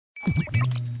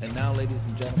And now, ladies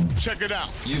and gentlemen, check it out.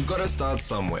 You've Got to Start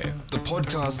Somewhere, the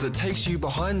podcast that takes you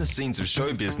behind the scenes of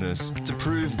show business to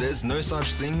prove there's no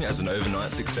such thing as an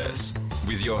overnight success.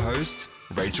 With your host,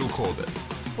 Rachel Corbett.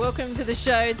 Welcome to the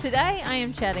show. Today I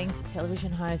am chatting to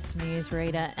television host,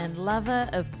 newsreader and lover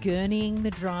of gurneying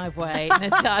the driveway,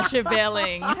 Natarsha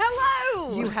Belling.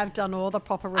 Hello! You have done all the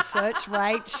proper research,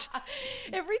 Rach.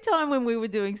 Every time when we were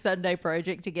doing Sunday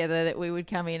Project together that we would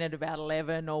come in at about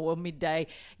 11 or midday,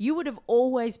 you would have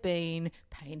always been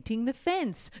painting the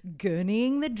fence,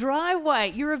 gurneying the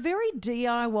driveway. You're a very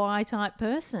DIY type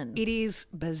person. It is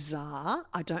bizarre.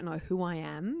 I don't know who I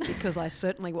am because I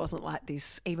certainly wasn't like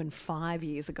this even 5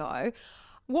 years ago.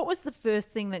 What was the first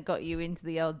thing that got you into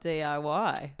the old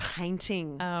DIY?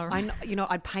 Painting. Oh, right.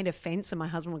 I'd paint a fence and my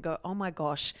husband would go, oh my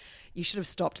gosh, you should have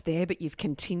stopped there, but you've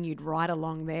continued right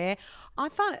along there. I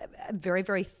find it very,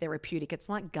 very therapeutic. It's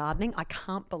like gardening. I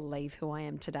can't believe who I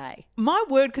am today. My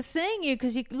word, because seeing you,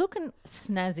 because you're looking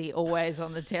snazzy always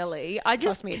on the telly.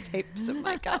 Trust me, it's heaps of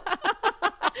makeup.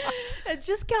 I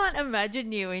just can't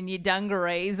imagine you in your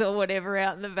dungarees or whatever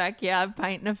out in the backyard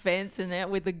painting a fence and out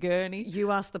with the gurney.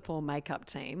 You ask the poor makeup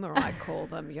team, or I call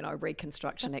them,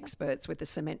 reconstruction experts with the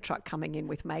cement truck coming in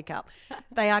with makeup.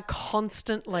 They are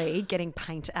constantly getting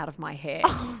paint out of my hair.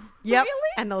 Oh, yep.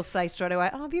 Really? And they'll say straight away,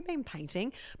 oh, have you been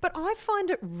painting? But I find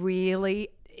it really,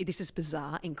 this is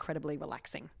bizarre, incredibly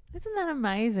relaxing. Isn't that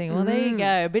amazing? Well, there you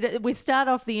go. We start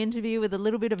off the interview with a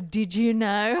little bit of did you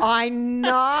know? I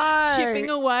know. Chipping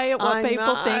away at what people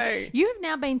know. think. You have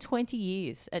now been 20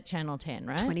 years at Channel 10,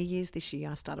 right? 20 years this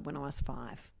year. I started when I was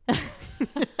 5.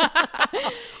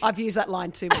 I've used that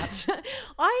line too much.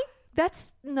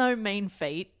 That's no mean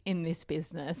feat in this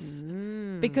business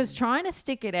because trying to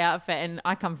stick it out and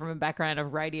I come from a background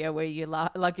of radio where you're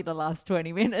lucky to last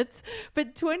 20 minutes,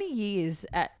 but 20 years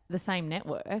at the same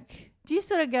network, do you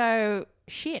sort of go,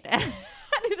 shit,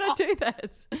 how did I do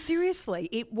that? Seriously,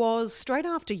 it was straight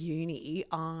after uni.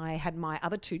 I had my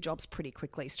other 2 jobs pretty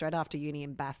quickly. Straight after uni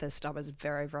in Bathurst, I was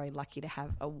very, very lucky to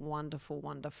have a wonderful,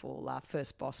 wonderful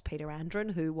first boss, Peter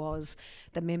Andren, who was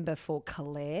the member for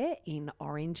Calare in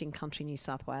Orange in country New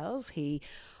South Wales. He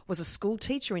was a school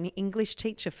teacher, an English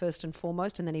teacher first and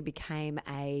foremost, and then he became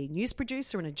a news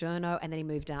producer and a journo, and then he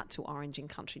moved out to Orange in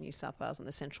country New South Wales in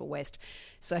the Central West.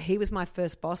 So he was my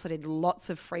first boss. I did lots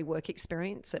of free work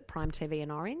experience at Prime TV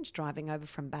in Orange, driving over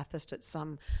from Bathurst at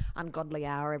some ungodly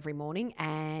hour every morning,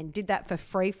 and did that for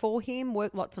free for him,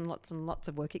 worked lots and lots and lots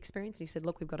of work experience. And he said,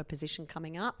 look, we've got a position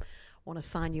coming up, want to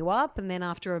sign you up. And then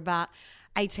after about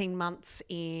 18 months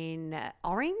in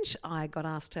Orange, I got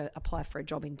asked to apply for a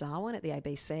job in Darwin at the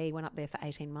ABC, went up there for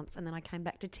 18 months, and then I came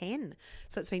back to 10.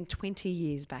 So it's been 20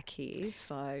 years back here.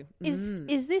 So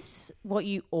Is this what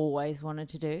you always wanted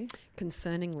to do?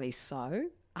 Concerningly so.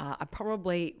 I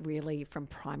probably really, from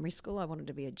primary school, I wanted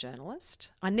to be a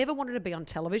journalist. I never wanted to be on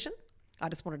television. I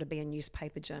just wanted to be a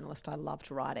newspaper journalist. I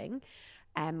loved writing.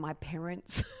 And my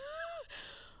parents...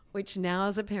 which now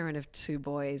as a parent of 2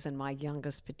 boys, and my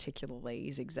youngest particularly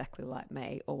is exactly like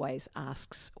me, always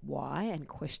asks why and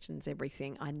questions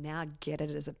everything. I now get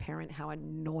it as a parent how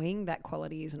annoying that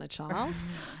quality is in a child. Right.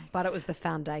 But it was the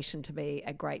foundation to be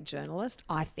a great journalist,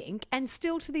 I think. And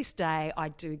still to this day, I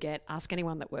do ask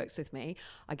anyone that works with me,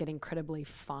 I get incredibly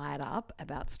fired up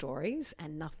about stories,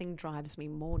 and nothing drives me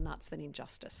more nuts than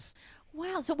injustice.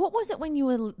 Wow. So what was it when you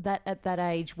were at that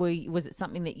age? Was it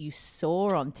something that you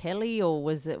saw on telly, or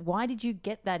why did you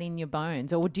get that in your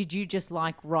bones? Or did you just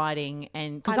like writing?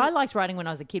 And because I liked writing when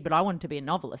I was a kid, but I wanted to be a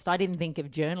novelist. I didn't think of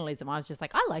journalism. I was just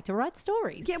like, I like to write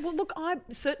stories. Yeah, well, look, I'm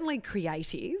certainly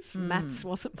creative. Maths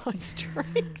wasn't my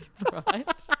strength. Right.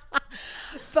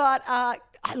 But I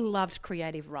loved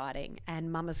creative writing,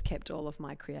 and Mum has kept all of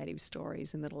my creative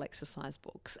stories in little exercise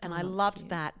books, and I loved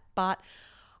that. But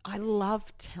I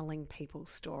love telling people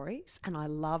stories, and I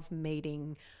love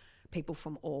meeting people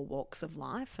from all walks of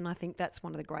life, and I think that's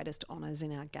one of the greatest honours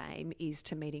in our game, is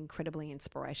to meet incredibly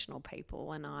inspirational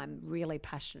people. And I'm really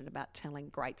passionate about telling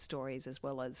great stories as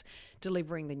well as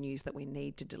delivering the news that we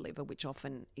need to deliver, which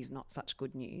often is not such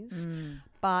good news.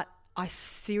 But I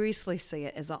seriously see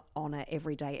it as an honour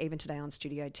every day. Even today on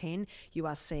Studio 10, you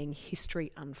are seeing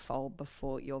history unfold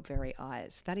before your very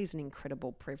eyes. That is an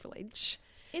incredible privilege.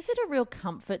 Is it a real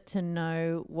comfort to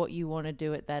know what you want to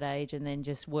do at that age and then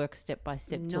just work step by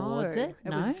step towards it?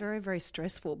 No, it was very, very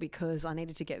stressful because I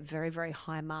needed to get very, very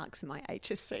high marks in my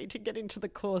HSC to get into the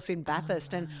course in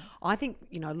Bathurst. And I think,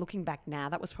 looking back now,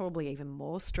 that was probably even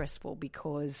more stressful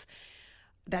because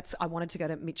I wanted to go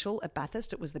to Mitchell at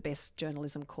Bathurst. It was the best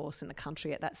journalism course in the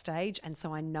country at that stage. And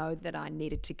so I know that I knew I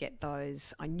needed to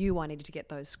get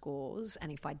those scores.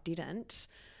 And if I didn't,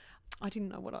 I didn't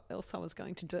know what else I was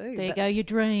going to do. There you go, your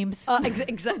dreams.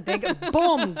 Exactly.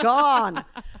 Boom, gone.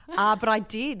 But I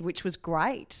did, which was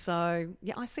great. So,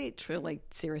 yeah, I see it truly,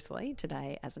 seriously,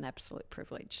 today as an absolute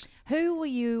privilege. Who were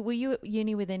you? Were you at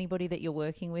uni with anybody that you're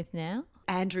working with now?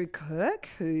 Andrew Kirk,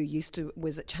 who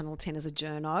was at Channel 10 as a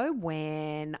journo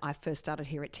when I first started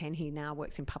here at 10. He now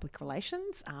works in public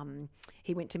relations.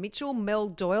 He went to Mitchell. Mel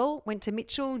Doyle went to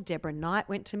Mitchell. Deborah Knight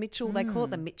went to Mitchell. They call it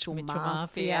the Mitchell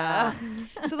Mafia.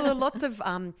 So there were lots of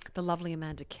the lovely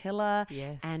Amanda Keller,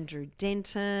 Yes. Andrew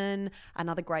Denton,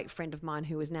 another great friend of mine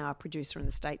who is now a producer in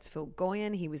the States, Phil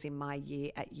Goyen. He was in my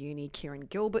year at uni. Kieran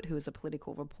Gilbert, who was a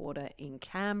political reporter in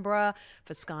Canberra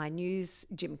for Sky News.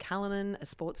 Jim Callanan, a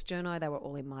sports journo. They were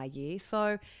all in my year.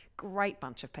 So great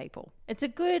bunch of people. It's a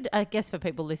good, I guess, for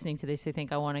people listening to this who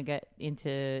think I want to get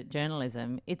into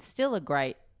journalism, it's still a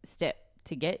great step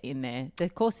to get in there. The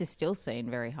course is still seen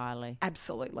very highly.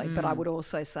 Absolutely. But I would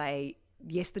also say,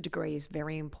 yes, the degree is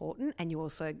very important and you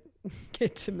also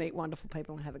get to meet wonderful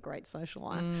people and have a great social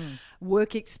life.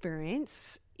 Work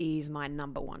experience is my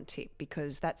number one tip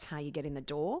because that's how you get in the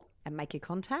door and make your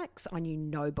contacts. I knew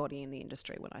nobody in the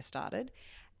industry when I started.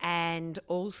 And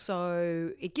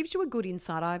also it gives you a good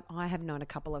insight. I have known a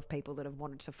couple of people that have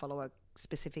wanted to follow a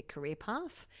specific career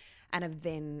path and have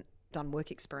then done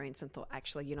work experience and thought,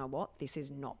 actually, you know what, this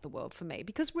is not the world for me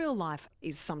because real life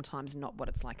is sometimes not what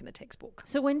it's like in the textbook.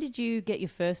 So when did you get your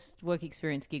first work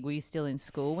experience gig? Were you still in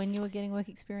school when you were getting work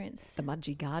experience? The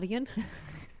Mudgee Guardian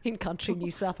in country New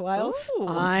South Wales. Ooh.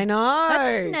 I know.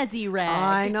 That's snazzy rag.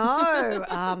 I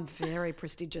know. Very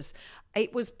prestigious.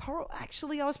 It was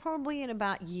actually, I was probably in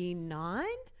about year 9.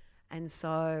 And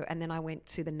then I went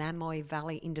to the Namoy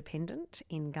Valley Independent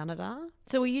in Gunnedah.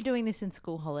 So were you doing this in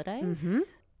school holidays? Mm-hmm.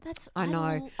 I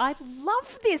know. I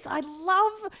love this. I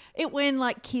love it when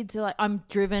like kids are like, I'm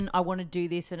driven, I want to do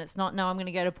this, and it's not, no, I'm going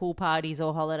to go to pool parties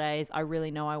or holidays. I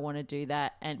really know I want to do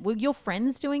that. And were your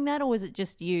friends doing that or was it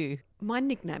just you? My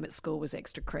nickname at school was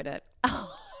Extra Credit.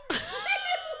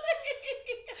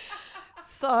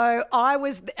 So I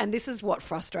was, and this is what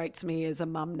frustrates me as a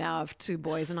mum now of 2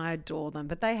 boys, and I adore them,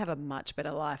 but they have a much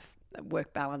better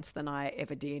work balance than I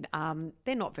ever did.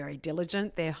 They're not very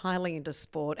diligent. They're highly into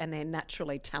sport and they're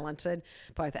naturally talented,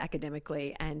 both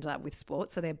academically and with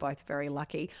sport. So they're both very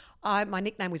lucky. My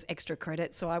nickname was Extra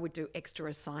Credit, so I would do extra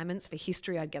assignments. For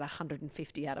history, I'd get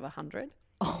 150 out of 100.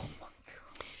 Oh my God.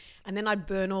 And then I'd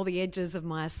burn all the edges of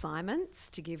my assignments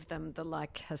to give them the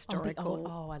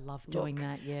historical. I love doing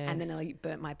that. Yeah. And then I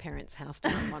burnt my parents' house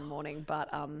down one morning.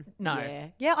 But No.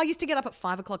 yeah, I used to get up at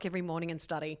 5 o'clock every morning and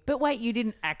study. But wait, you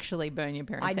didn't actually burn your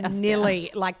parents' I house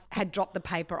nearly had dropped the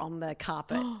paper on the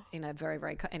carpet in a very,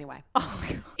 very anyway.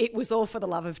 It was all for the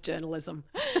love of journalism.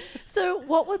 So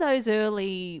what were those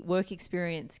early work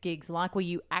experience gigs like? Were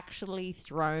you actually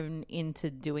thrown into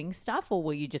doing stuff or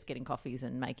were you just getting coffees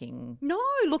and making... No,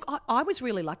 look, I was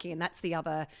really lucky, and that's the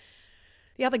other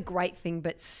great thing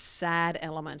but sad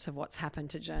element of what's happened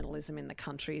to journalism in the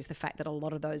country is the fact that a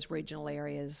lot of those regional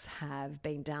areas have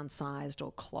been downsized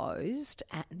or closed,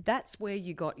 and that's where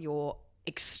you got your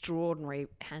extraordinary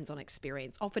hands-on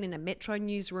experience. Often in a metro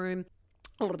newsroom,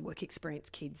 a lot of the work experience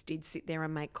kids did sit there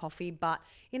and make coffee, but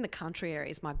in the country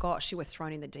areas, my gosh, you were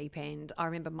thrown in the deep end. I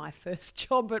remember my first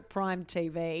job at Prime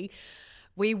TV.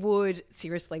 We had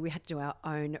to do our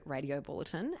own radio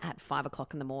bulletin at 5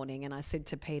 o'clock in the morning. And I said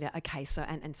to Peter, okay, so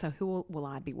and so who will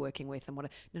I be working with? And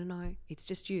no, it's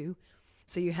just you.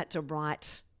 So you had to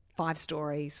write 5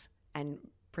 stories and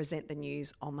present the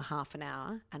news on the half an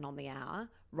hour and on the hour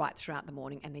right throughout the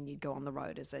morning. And then you'd go on the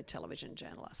road as a television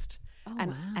journalist. Oh,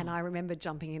 and, wow. And I remember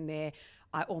jumping in there.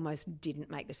 I almost didn't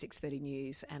make the 6:30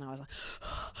 news, and I was like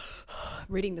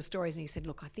reading the stories, and he said,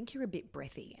 look, I think you're a bit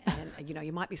breathy and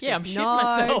you might be stressed. Yeah, I'm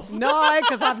shitting myself. No,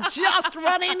 because I've just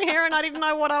run in here and I didn't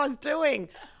know what I was doing.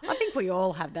 I think we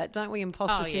all have that, don't we?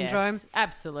 Imposter syndrome. Yes,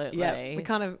 absolutely. Yeah, we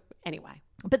kind of, anyway.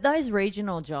 But those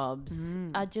regional jobs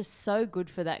are just so good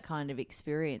for that kind of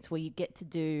experience where you get to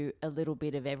do a little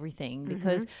bit of everything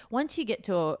because once you get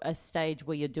to a stage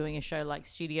where you're doing a show like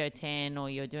Studio 10 or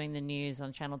you're doing the news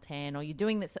on Channel 10 or you're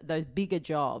doing those bigger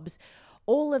jobs,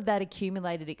 all of that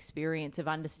accumulated experience of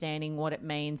understanding what it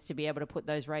means to be able to put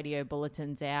those radio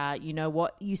bulletins out,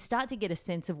 you start to get a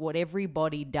sense of what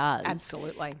everybody does.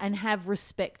 Absolutely. And have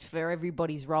respect for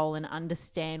everybody's role and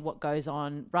understand what goes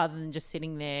on rather than just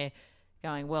sitting there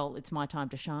going, well, it's my time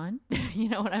to shine. You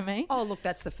know what I mean? Oh, look,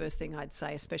 that's the first thing I'd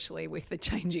say, especially with the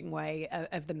changing way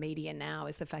of the media now,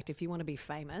 is the fact if you want to be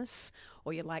famous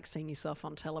or you like seeing yourself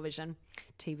on television,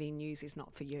 TV news is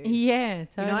not for you. Yeah,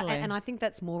 totally. And I think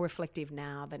that's more reflective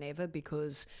now than ever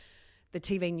because the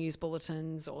TV news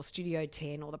bulletins or Studio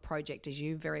 10 or The Project, as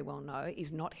you very well know,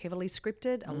 is not heavily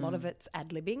scripted. A lot of it's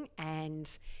ad-libbing,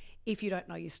 and if you don't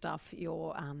know your stuff,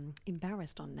 you're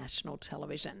embarrassed on national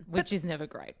television. Which is never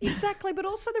great. Exactly, but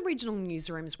also the regional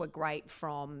newsrooms were great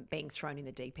from being thrown in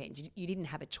the deep end. You didn't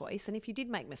have a choice, and if you did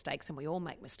make mistakes, and we all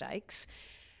make mistakes,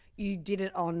 you did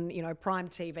it on, Prime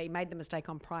TV, made the mistake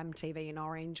on Prime TV in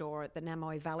Orange or at the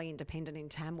Namoi Valley Independent in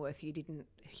Tamworth. You didn't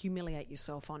humiliate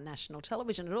yourself on national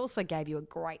television. It also gave you a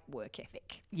great work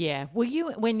ethic. Yeah.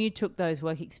 When you took those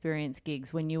work experience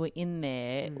gigs, when you were in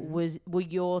there, were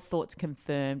your thoughts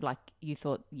confirmed? Like you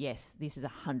thought, yes, this is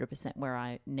 100% where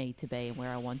I need to be and where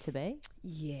I want to be?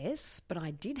 Yes, but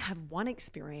I did have one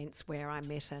experience where I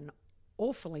met an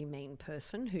awfully mean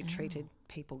person who treated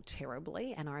people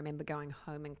terribly, and I remember going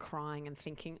home and crying and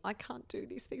thinking, I can't do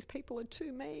this, these people are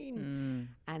too mean.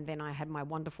 And then I had my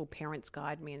wonderful parents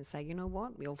guide me and say, you know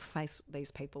what, we'll face these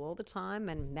people all the time,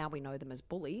 and now we know them as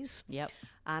bullies. Yep.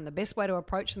 And the best way to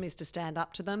approach them is to stand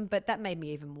up to them. But that made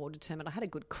me even more determined. I had a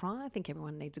good cry. I think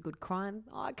everyone needs a good cry. And,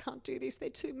 I can't do this, they're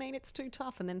too mean, it's too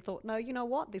tough. And then thought, no, you know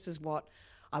what, this is what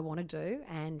I want to do,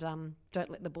 and don't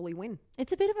let the bully win.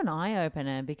 It's a bit of an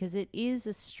eye-opener because it is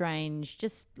a strange,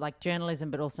 just like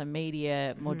journalism, but also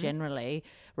media more generally,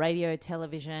 radio,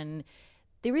 television.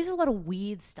 There is a lot of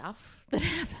weird stuff that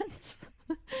happens.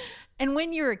 And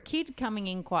when you're a kid coming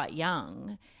in quite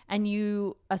young and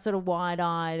you are sort of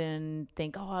wide-eyed and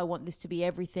think, oh, I want this to be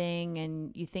everything,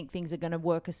 and you think things are going to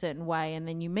work a certain way, and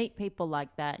then you meet people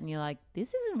like that and you're like,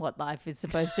 this isn't what life is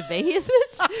supposed to be, is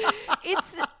it?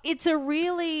 It's a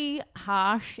really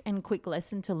harsh and quick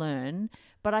lesson to learn.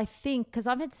 But I think, because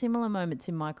I've had similar moments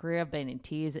in my career, I've been in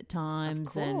tears at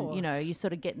times, and, you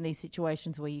sort of get in these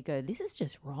situations where you go, this is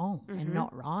just wrong and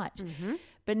not right.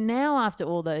 But now after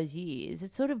all those years,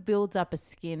 it sort of builds up a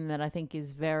skin that I think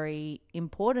is very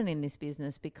important in this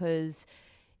business because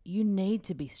you need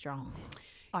to be strong.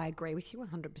 I agree with you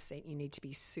 100%. You need to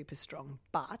be super strong.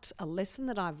 But a lesson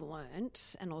that I've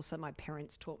learnt, and also my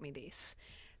parents taught me this,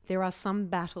 there are some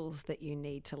battles that you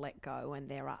need to let go, and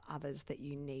there are others that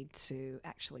you need to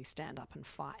actually stand up and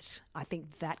fight. I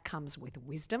think that comes with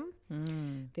wisdom.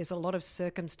 There's a lot of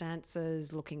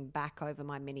circumstances looking back over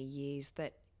my many years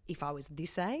that if I was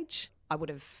this age, I would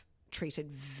have treated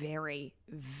very,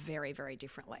 very, very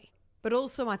differently. But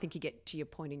also I think you get to your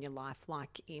point in your life,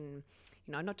 like in,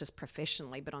 not just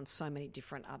professionally, but on so many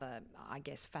different other, I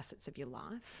guess, facets of your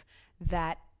life,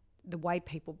 that the way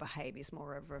people behave is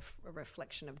more of a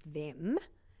reflection of them,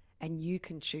 and you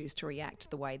can choose to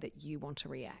react the way that you want to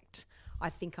react. I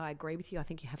think I agree with you. I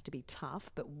think you have to be tough,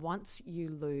 but once you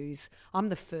lose, I'm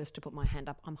the first to put my hand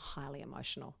up. I'm highly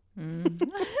emotional.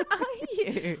 Are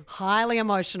you? Highly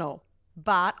emotional.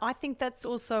 But I think that's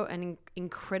also an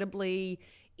incredibly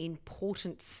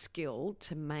important skill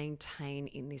to maintain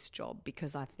in this job,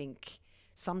 because I think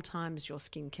sometimes your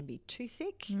skin can be too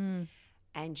thick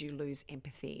and you lose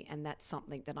empathy, and that's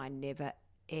something that I never,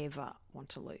 ever want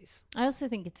to lose. I also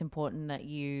think it's important that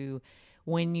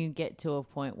when you get to a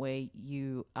point where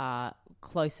you are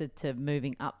closer to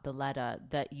moving up the ladder,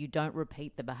 that you don't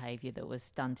repeat the behaviour that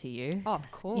was done to you. Oh,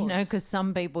 of course. Because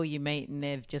some people you meet and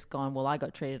they've just gone, well, I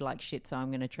got treated like shit, so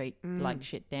I'm going to treat like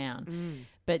shit down.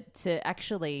 But to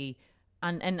actually,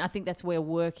 and I think that's where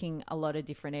working a lot of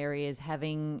different areas,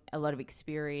 having a lot of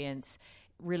experience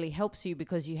really helps you,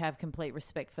 because you have complete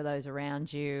respect for those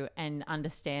around you and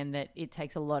understand that it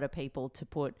takes a lot of people to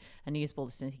put a news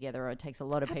bulletin together, or it takes a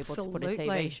lot of people to put a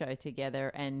TV show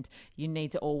together, and you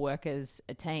need to all work as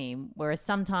a team. Whereas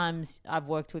sometimes I've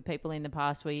worked with people in the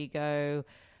past where you go,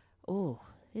 oh,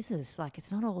 this is like,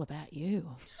 it's not all about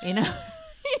you, You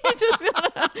just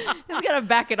gotta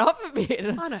back it off a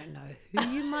bit. I don't know who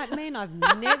you might mean. I've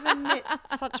never met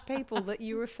such people that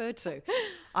you refer to.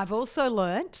 I've also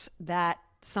learnt that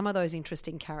some of those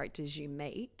interesting characters you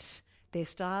meet, their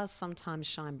stars sometimes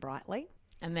shine brightly.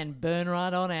 And then burn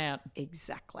right on out.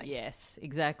 Exactly. Yes,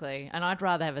 exactly. And I'd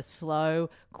rather have a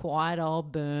slow, quiet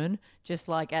old burn, just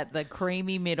like at the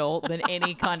creamy middle, than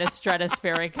any kind of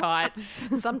stratospheric heights.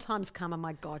 Sometimes come, oh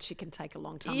my God, she can take a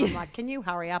long time. I'm like, can you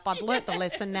hurry up? I've learnt the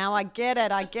lesson now. I get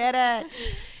it.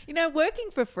 Working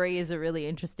for free is a really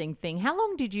interesting thing. How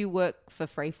long did you work for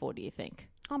free for, do you think?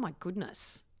 Oh my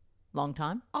goodness. Long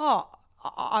time? Oh,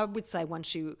 I would say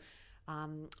once you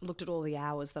looked at all the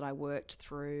hours that I worked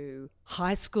through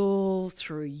high school,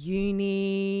 through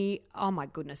uni. Oh my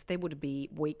goodness, there would be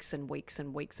weeks and weeks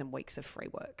and weeks and weeks of free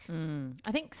work.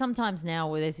 I think sometimes now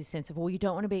where there's this sense of, well, you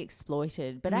don't want to be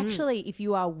exploited. But actually, if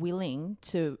you are willing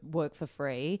to work for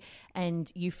free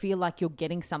and you feel like you're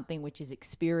getting something which is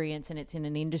experience and it's in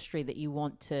an industry that you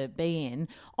want to be in,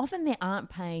 often there aren't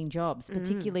paying jobs,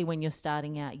 particularly when you're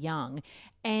starting out young.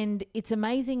 And it's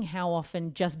amazing how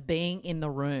often just being in the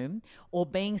room or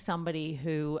being somebody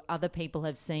who other people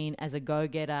have seen as a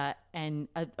go-getter and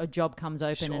a job comes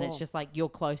open and it's just like, you're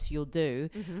close, you'll do,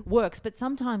 works. But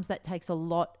sometimes that takes a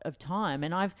lot of time.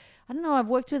 And I've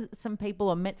worked with some people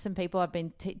or met some people. I've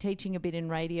been teaching a bit in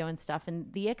radio and stuff.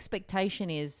 And the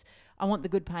expectation is, I want the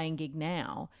good paying gig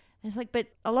now. And it's like, but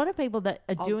a lot of people that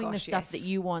are doing the stuff that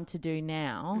you want to do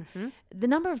now, the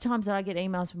number of times that I get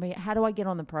emails from me, how do I get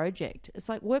on the project? It's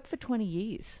like, work for 20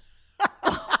 years.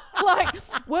 Like,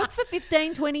 work for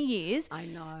 15, 20 years. I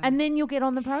know. And then you'll get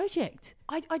on the project.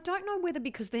 I don't know whether,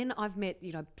 because then I've met,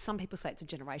 some people say it's a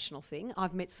generational thing.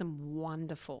 I've met some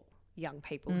wonderful young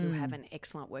people who have an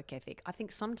excellent work ethic. I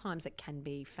think sometimes it can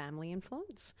be family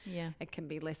influence. Yeah. It can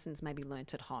be lessons maybe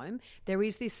learnt at home. There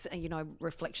is this,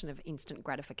 reflection of instant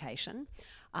gratification.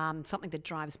 Something that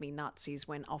drives me nuts is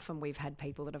when often we've had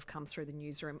people that have come through the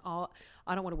newsroom, I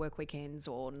don't want to work weekends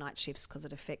or night shifts because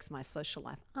it affects my social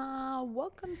life.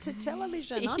 Welcome to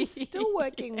television. I'm still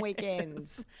working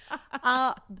weekends.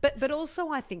 But also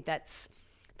I think that's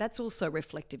also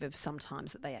reflective of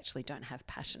sometimes that they actually don't have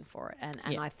passion for it.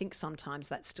 And I think sometimes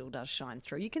that still does shine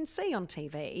through. You can see on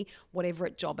TV, whatever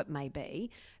job it may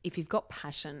be, if you've got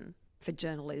passion for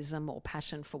journalism or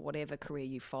passion for whatever career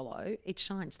you follow, it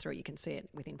shines through. You can see it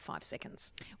within 5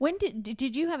 seconds. When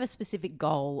did you have a specific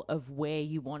goal of where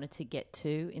you wanted to get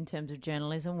to in terms of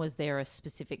journalism? Was there a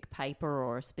specific paper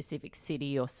or a specific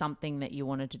city or something that you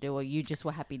wanted to do, or you just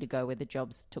were happy to go where the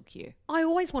jobs took you? I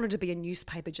always wanted to be a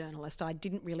newspaper journalist. I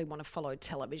didn't really want to follow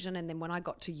television. And then when I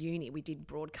got to uni, we did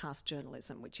broadcast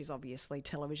journalism, which is obviously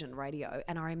television, radio.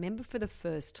 And I remember for the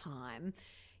first time,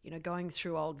 going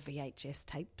through old VHS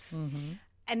tapes.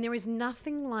 And there is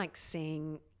nothing like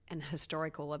seeing an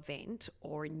historical event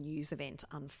or a news event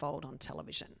unfold on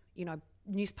television.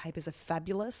 Newspapers are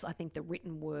fabulous. I think the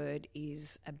written word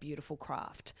is a beautiful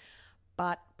craft.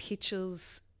 But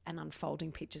pictures and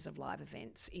unfolding pictures of live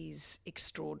events is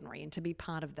extraordinary. And to be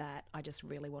part of that, I just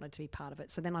really wanted to be part of it.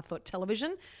 So then I thought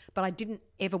television, but I didn't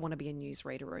ever want to be a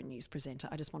newsreader or a news presenter.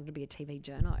 I just wanted to be a TV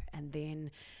journo. And then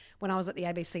when I was at the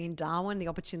ABC in Darwin, the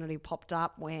opportunity popped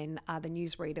up when the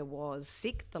newsreader was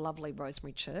sick, the lovely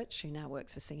Rosemary Church, who now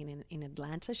works for CNN in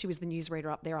Atlanta. She was the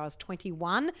newsreader up there. I was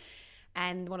 21.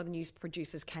 And one of the news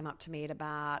producers came up to me at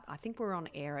about, I think we were on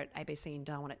air at ABC in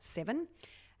Darwin at 7.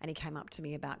 And he came up to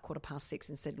me about 6:15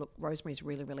 and said, look, Rosemary's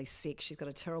really, really sick. She's got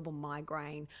a terrible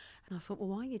migraine. And I thought, well,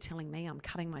 why are you telling me? I'm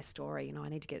cutting my story. I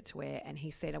need to get it to air. And he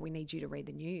said, we need you to read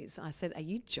the news. And I said, are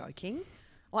you joking?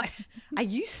 Like, are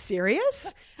you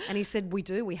serious? And he said, we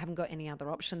do. We haven't got any other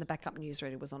option. The backup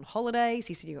newsreader was on holidays.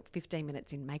 He said, you got 15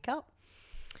 minutes in makeup.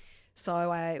 So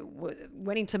I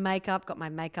went into makeup, got my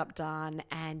makeup done,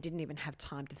 and didn't even have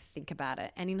time to think about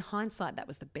it. And in hindsight, that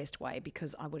was the best way,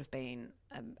 because I would have been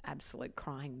an absolute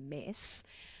crying mess.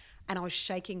 And I was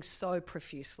shaking so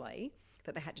profusely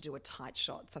that they had to do a tight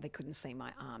shot so they couldn't see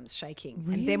my arms shaking.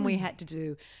 Really? And then we had to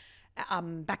do...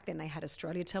 back then they had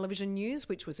Australia Television News,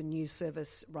 which was a news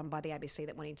service run by the ABC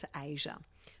that went into Asia,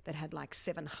 that had like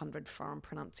 700 foreign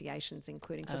pronunciations,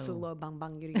 including Sasulo, Bang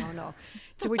Bang Yuriono,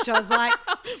 to which I was like,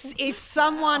 is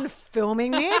someone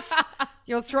filming this?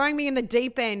 You're throwing me in the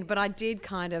deep end. But I did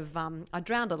kind of, I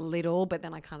drowned a little, but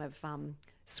then I kind of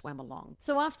swam along.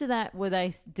 So after that,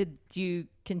 did you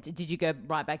go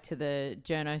right back to the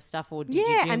journo stuff, or did you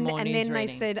do more and news then reading? they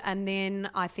said, and then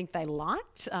I think they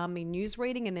liked me news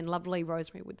reading, and then lovely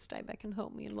Rosemary would stay back and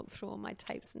help me and look through all my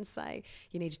tapes and say,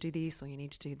 you need to do this or you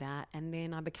need to do that. And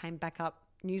then I became backup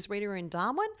newsreader in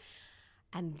Darwin.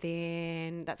 And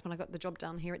then that's when I got the job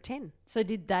done here at 10. So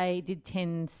did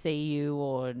 10 see you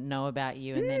or know about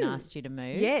you and then asked you to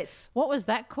move? Yes. What was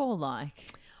that call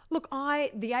like? Look,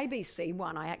 the ABC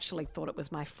one, I actually thought it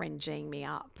was my friend G'ing me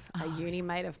up, a uni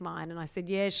mate of mine. And I said,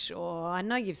 yeah, sure. I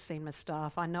know you've seen my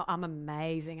stuff. I know I'm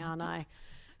amazing, aren't I?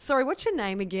 Sorry, what's your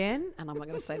name again? And I'm not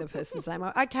going to say the person's name.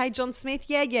 Okay, John Smith.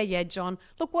 Yeah, John.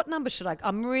 Look, what number should I...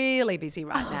 I'm really busy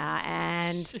right now.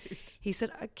 And he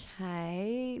said,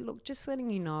 okay, look, just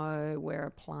letting you know we're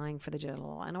applying for the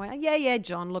Journal. And I went, yeah,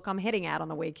 John, look, I'm heading out on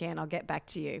the weekend. I'll get back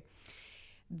to you.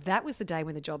 That was the day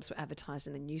when the jobs were advertised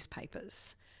in the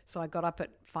newspapers. So I got up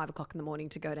at 5 o'clock in the morning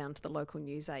to go down to the local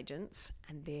newsagents,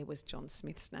 and there was John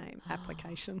Smith's name,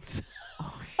 applications.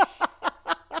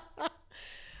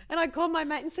 And I called my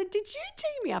mate and said, did you tee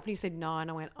me up? And he said, no. And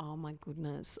I went, oh my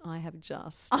goodness, I have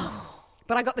just.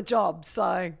 But I got the job,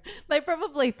 so. They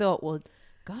probably thought, well,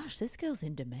 gosh, this girl's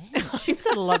in demand. She's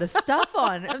got a lot of stuff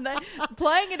on. And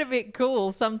playing it a bit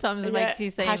cool sometimes makes you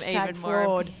seem even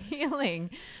more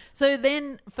appealing. So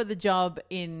then for the job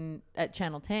at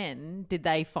Channel 10,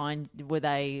 were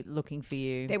they looking for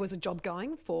you? There was a job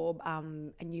going for a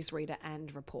newsreader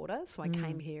and reporter. So I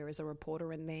came here as a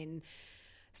reporter and then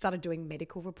started doing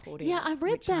medical reporting. Yeah, I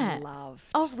read which that. I loved.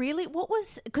 Oh, really?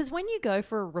 Because when you go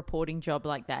for a reporting job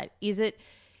like that, is it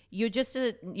you're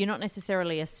not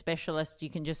necessarily a specialist, you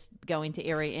can just go into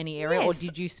any area, Yes. or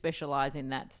did you specialise in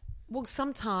that? Well,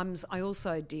 sometimes I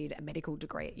also did a medical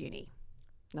degree at uni.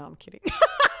 No, I'm kidding.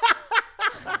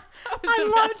 I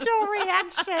loved your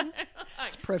reaction.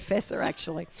 It's professor,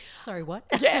 actually. Sorry, what?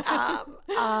 Yeah.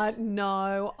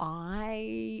 No,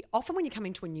 often when you come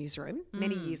into a newsroom,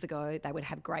 many years ago, they would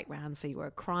have great rounds. So you were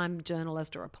a crime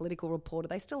journalist or a political reporter.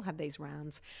 They still have these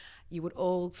rounds. You would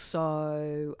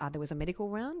also, there was a medical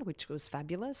round, which was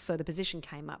fabulous. So the position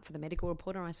came up for the medical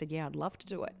reporter. And I said, yeah, I'd love to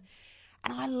do it.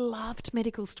 And I loved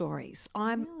medical stories.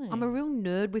 I'm a real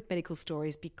nerd with medical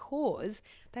stories because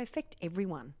they affect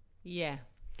everyone. Yeah.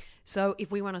 So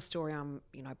if we run a story on,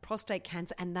 prostate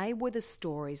cancer, and they were the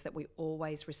stories that we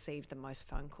always received the most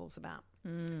phone calls about.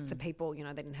 So people, they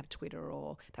didn't have Twitter,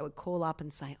 or they would call up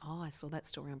and say, oh, I saw that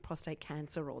story on prostate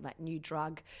cancer or that new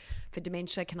drug for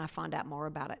dementia. Can I find out more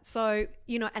about it? So,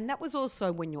 and that was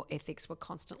also when your ethics were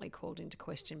constantly called into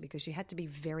question, because you had to be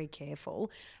very careful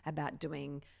about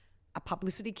doing a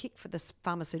publicity kick for the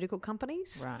pharmaceutical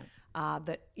companies. Right.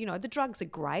 The drugs are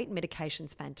great,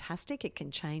 medication's fantastic, it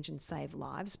can change and save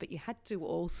lives, but you had to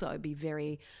also be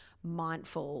very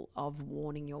mindful of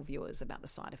warning your viewers about the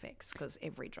side effects, because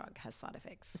every drug has side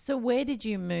effects. So where did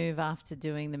you move after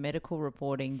doing the medical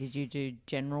reporting? Did you do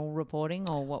general reporting,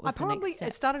 or what was the next step?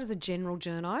 It started as a general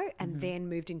journo and then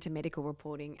moved into medical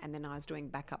reporting, and then I was doing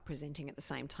backup presenting at the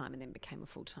same time and then became a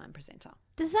full-time presenter.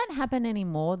 Does that happen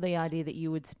anymore, the idea that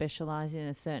you would specialise in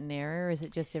a certain area, or is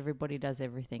it just everybody does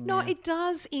everything No, now? it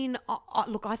does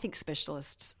look, I think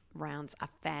specialists rounds are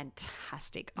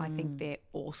fantastic. I think they're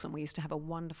awesome. We used to have a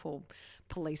wonderful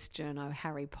police journo,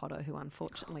 Harry Potter, who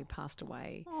unfortunately passed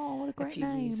away a few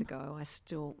years ago. I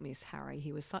still miss Harry.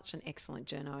 He was such an excellent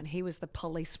journo, and he was the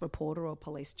police reporter or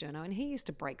police journo, and he used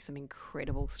to break some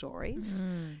incredible stories.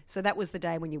 So that was the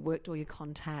day when you worked all your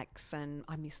contacts, and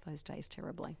I miss those days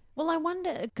terribly. Well, I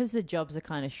wonder, because the jobs are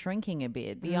kind of shrinking a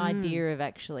bit, the idea of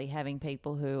actually having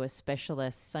people who are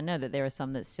specialists, I know that there are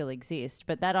some that still exist,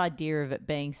 but that idea of it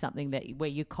being something where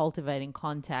you're cultivating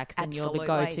contacts and you're the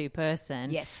go-to person.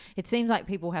 Yes. It seems like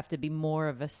people have to be more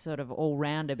of a sort of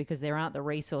all-rounder, because there aren't the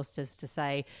resources to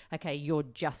say, okay, you're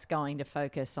just going to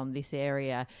focus on this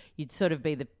area. You'd sort of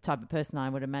be the type of person, I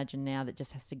would imagine now, that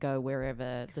just has to go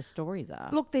wherever the stories are.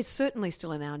 Look, there's certainly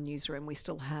still in our newsroom, we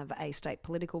still have a state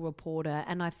political reporter,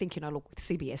 and I think, with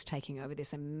CBS taking over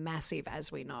this, a massive, as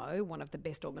we know, one of the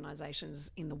best organisations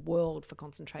in the world for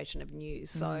concentration of news.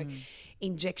 So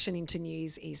injection into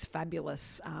news is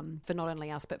fabulous for not only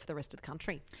us but for the rest of the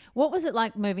country. What was it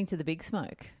like moving to the Big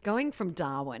Smoke? Going from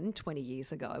Darwin 20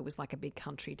 years ago was like a big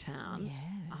country town.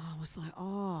 Yeah. I was like,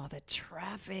 the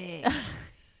traffic.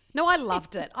 No, I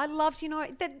loved it. I loved,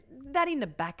 that in the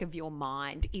back of your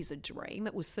mind is a dream.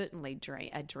 It was certainly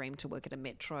a dream to work at a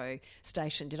metro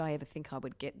station. Did I ever think I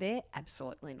would get there?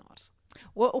 Absolutely not.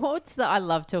 I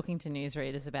love talking to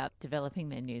newsreaders about developing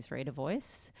their newsreader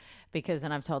voice, because,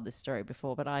 and I've told this story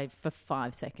before, but I, for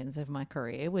 5 seconds of my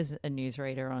career, was a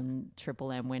newsreader on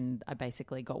Triple M when I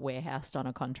basically got warehoused on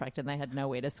a contract and they had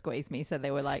nowhere to squeeze me. So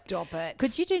they were like, stop it.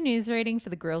 Could you do news reading for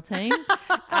the grill team?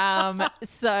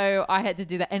 So I had to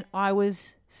do that, and I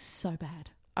was so bad.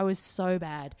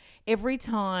 Every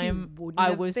time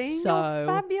I was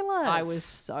fabulous. I was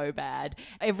so bad.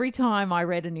 Every time I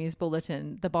read a news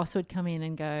bulletin, the boss would come in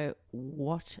and go,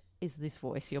 "What is this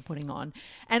voice you're putting on?"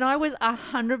 And I was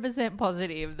 100%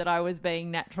 positive that I was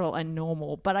being natural and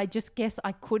normal, but I just guess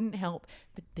I couldn't help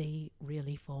but be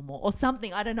really formal or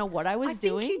something. I don't know what I was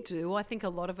doing. I think you do. I think a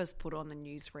lot of us put on the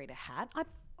newsreader hat.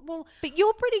 But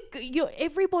you're pretty good.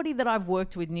 Everybody that I've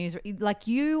worked with like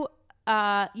you.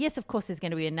 Yes, of course, there's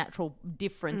going to be a natural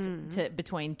difference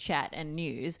between chat and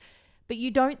news, but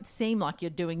you don't seem like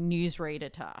you're doing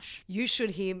newsreader Tash. You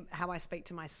should hear how I speak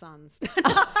to my sons.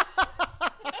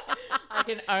 I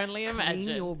can only imagine.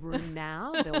 Clean your room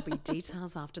now. There will be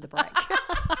details after the break.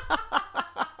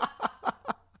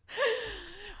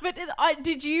 But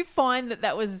did you find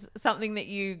that was something that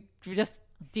you just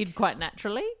did quite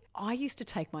naturally? I used to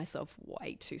take myself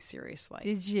way too seriously.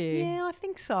 Did you? Yeah, I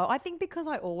think so. I think because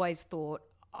I always thought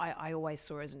I always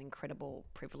saw as an incredible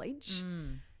privilege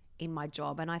in my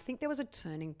job. And I think there was a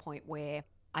turning point where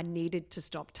I needed to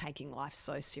stop taking life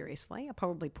so seriously. I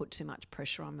probably put too much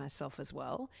pressure on myself as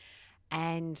well.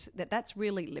 And that's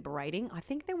really liberating. I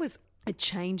think there was a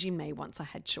change in me once I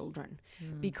had children,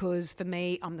 because for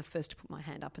me, I'm the first to put my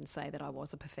hand up and say that I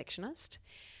was a perfectionist,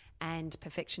 and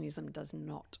perfectionism does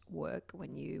not work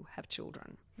when you have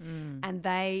children. And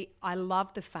I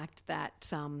love the fact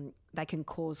that they can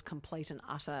cause complete and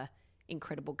utter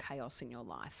incredible chaos in your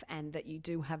life, and that you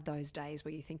do have those days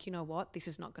where you think, you know what, this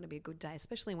is not going to be a good day,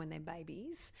 especially when they're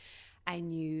babies,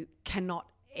 and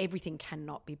everything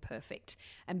cannot be perfect.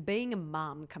 And being a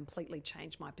mum completely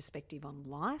changed my perspective on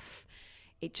life.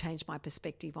 It changed my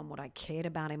perspective on what I cared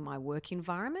about in my work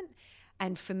environment.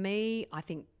 And for me, I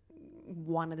think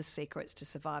one of the secrets to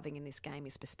surviving in this game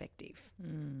is perspective.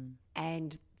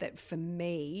 And that for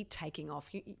me, taking off,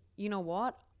 you know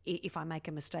what? If I make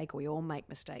a mistake, or we all make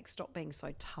mistakes, stop being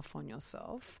so tough on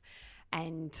yourself.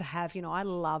 And to have, I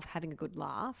love having a good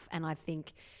laugh. And I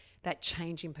think that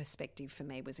change in perspective for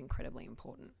me was incredibly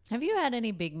important. Have you had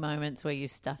any big moments where you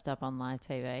stuffed up on live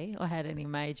TV, or had any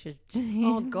major?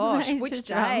 Oh gosh, major which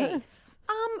dramas?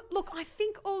 day? Look, I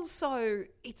think also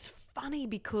it's funny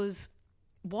because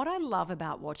what I love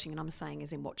about watching, and I'm saying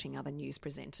as in watching other news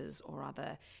presenters or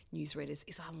other newsreaders,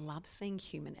 is I love seeing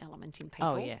human element in people.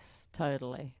 Oh yes,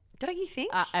 totally. Don't you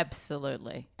think?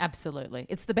 Absolutely.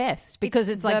 It's the best, because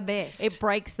it's the like best. It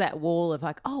breaks that wall of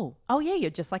like, oh yeah, you're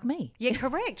just like me. Yeah,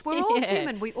 correct. We're all Yeah.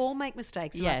 human. We all make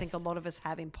mistakes. And I Yes. think a lot of us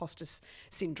have imposter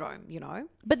syndrome,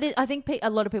 But I think a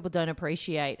lot of people don't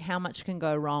appreciate how much can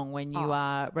go wrong when you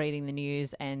are reading the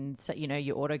news, and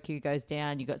your auto cue goes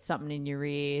down, you got something in your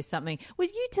ear, something.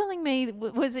 Was you telling me,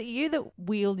 was it you that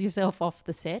wheeled yourself off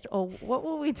the set, or what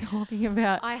were we talking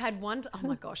about? I had one, oh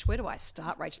my gosh, where do I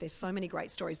start, Rach? There's so many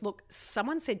great stories. Look,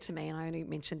 someone said to me, and I only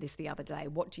mentioned this the other day,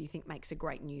 what do you think makes a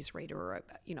great newsreader or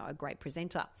a great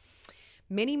presenter?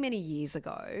 Many, many years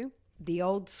ago, the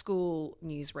old school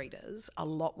newsreaders, a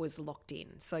lot was locked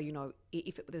in. So,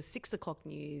 if it was 6 o'clock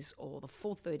news or the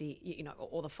 4:30,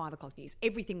 or the 5 o'clock news,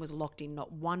 everything was locked in.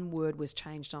 Not one word was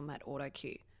changed on that auto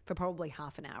cue for probably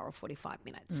half an hour or 45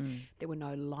 minutes. There were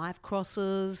no live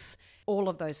crosses, all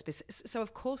of those. So,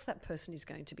 of course, that person is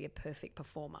going to be a perfect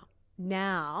performer.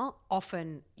 Now,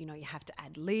 often, you have to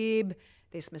ad lib.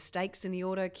 There's mistakes in the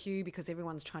auto cue because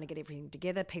everyone's trying to get everything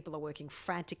together. People are working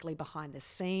frantically behind the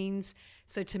scenes.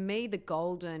 So to me, the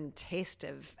golden test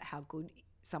of how good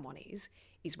someone is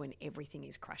when everything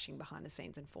is crashing behind the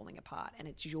scenes and falling apart. And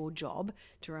it's your job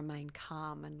to remain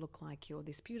calm and look like you're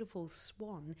this beautiful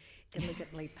swan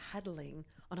elegantly paddling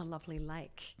on a lovely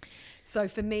lake. So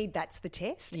for me, that's the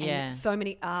test. Yeah. And so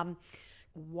many...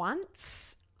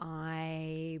 once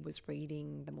I was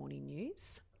reading the morning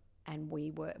news, and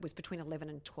it was between 11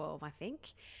 and 12, I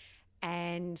think,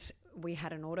 and we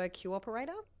had an auto cue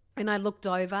operator, and I looked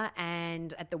over,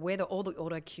 and at the weather, all the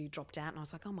auto cue dropped out, and I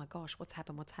was like, oh my gosh, what's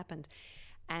happened?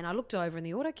 And I looked over, and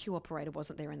the auto cue operator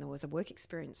wasn't there, and there was a work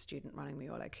experience student running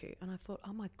the auto cue, and I thought,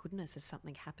 oh my goodness, has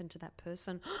something happened to that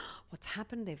person? What's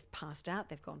happened? They've passed out,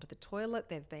 they've gone to the toilet,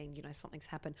 they've been, something's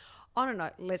happened. I don't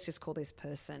know, let's just call this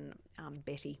person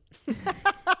Betty.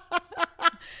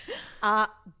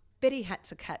 Betty had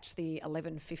to catch the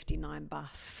 11:59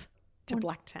 bus to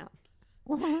Blacktown.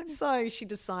 What? So she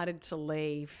decided to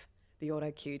leave the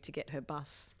auto queue to get her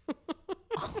bus.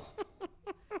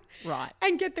 Right.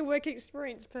 And get the work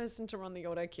experience person to run the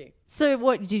auto queue. So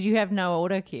what, did you have no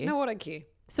auto cue? No auto queue.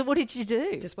 So what did you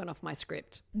do? Just went off my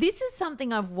script. This is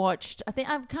something I've watched. I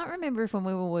can't remember if when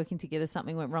we were working together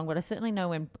something went wrong, but I certainly know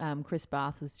when Chris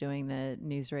Barth was doing the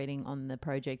news reading on the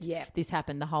project, this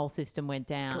happened. The whole system went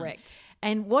down. Correct.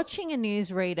 And watching a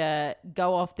newsreader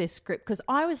go off their script, because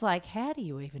I was like, how do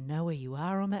you even know where you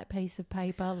are on that piece of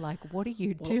paper? Like, what are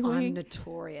you doing? I'm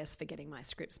notorious for getting my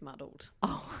scripts muddled.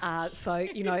 So,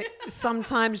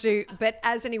 sometimes but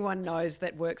as anyone knows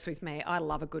that works with me, I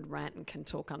love a good rant and can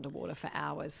talk underwater for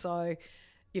hours. So,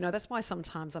 that's why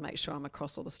sometimes I make sure I'm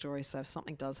across all the stories, so if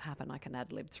something does happen, I can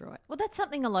ad-lib through it. Well, that's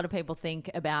something a lot of people think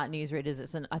about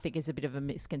newsreaders. I think it's a bit of a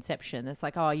misconception. It's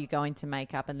like, oh, you go into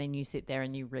makeup and then you sit there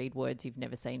and you read words you've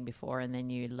never seen before and then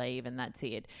you leave and that's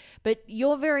it. But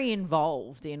you're very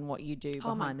involved in what you do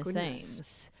behind the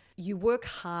scenes. You work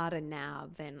harder now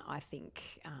than I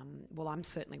think, I'm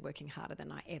certainly working harder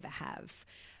than I ever have.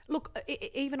 Look,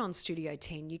 even on Studio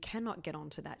 10, you cannot get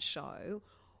onto that show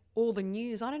Or the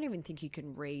news, I don't even think you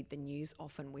can read the news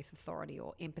often with authority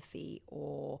or empathy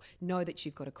or know that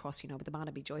you've got to cross, with the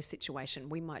Barnaby Joyce situation.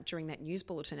 We might, during that news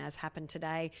bulletin, as happened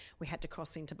today, we had to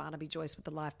cross into Barnaby Joyce with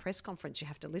the live press conference. You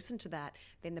have to listen to that.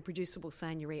 Then the producer will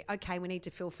say in your ear, okay, we need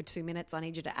to fill for 2 minutes. I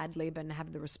need you to ad-lib and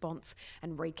have the response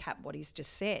and recap what he's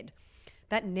just said.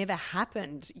 That never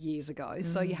happened years ago.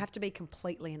 So you have to be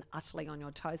completely and utterly on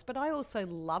your toes. But I also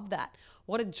love that.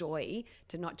 What a joy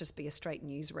to not just be a straight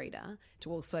news reader, to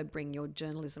also bring your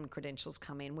journalism credentials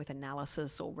come in with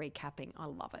analysis or recapping. I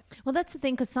love it. Well, that's the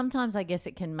thing, because sometimes I guess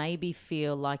it can maybe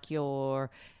feel like you're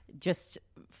just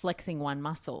flexing one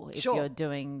muscle if you're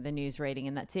doing the news reading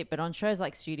and that's it. But on shows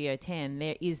like Studio 10,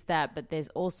 there is that, but there's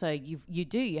also, you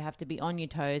have to be on your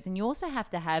toes, and you also have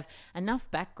to have enough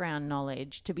background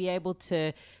knowledge to be able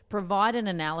to provide an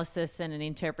analysis and an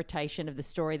interpretation of the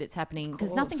story that's happening,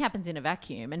 because nothing happens in a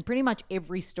vacuum, and pretty much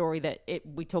every story that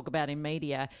we talk about in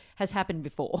media has happened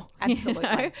before.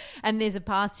 Absolutely. And there's a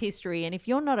past history, and if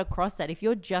you're not across that, if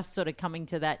you're just sort of coming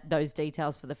to those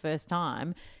details for the first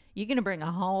time, you're going to bring a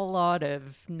whole lot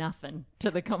of nothing to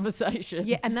the conversation.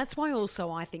 Yeah, and that's why also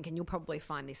I think, and you'll probably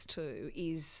find this too,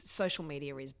 is social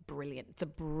media is brilliant. It's a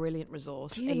brilliant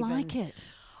resource. Do you like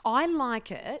it? I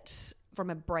like it from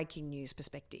a breaking news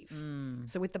perspective.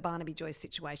 So with the Barnaby Joyce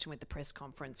situation with the press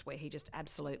conference where he just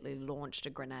absolutely launched a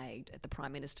grenade at the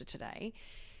Prime Minister today,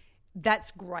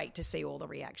 that's great to see all the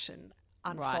reaction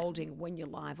unfolding when you're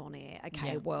live on air.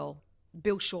 Okay, well,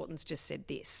 Bill Shorten's just said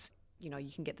this. You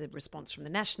can get the response from the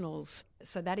Nationals.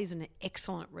 So that is an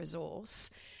excellent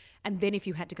resource. And then if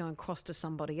you had to go and cross to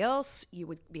somebody else, you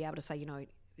would be able to say,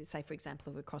 say, for example,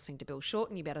 if we're crossing to Bill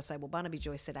Shorten, you'd be able to say, well, Barnaby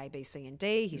Joyce said A, B, C and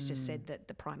D. He's just said that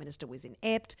the Prime Minister was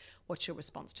inept. What's your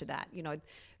response to that?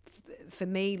 For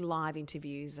me, live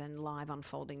interviews and live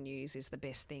unfolding news is the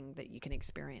best thing that you can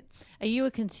experience. Are you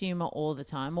a consumer all the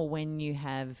time, or when you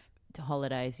have to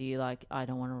holidays, are you like, I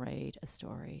don't want to read a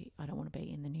story, I don't want to be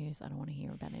in the news, I don't want to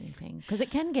hear about anything? Because it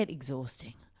can get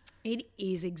exhausting. It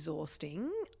is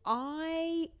exhausting.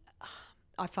 I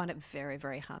find it very,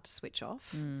 very hard to switch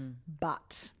off.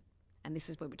 But, and this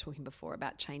is where we were talking before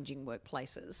about changing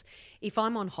workplaces, if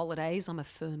I'm on holidays, I'm a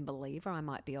firm believer, I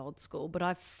might be old school, but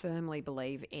I firmly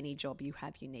believe any job you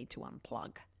have, you need to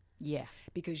unplug. Yeah.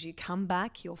 Because you come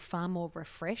back, you're far more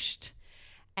refreshed.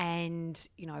 And,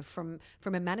 from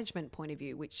a management point of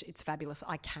view, which it's fabulous,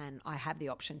 I have the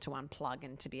option to unplug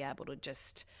and to be able to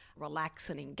just relax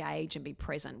and engage and be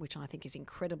present, which I think is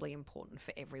incredibly important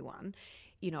for everyone.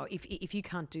 If you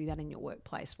can't do that in your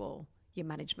workplace, well, your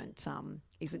management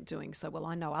isn't doing so well.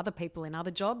 I know other people in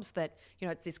other jobs that,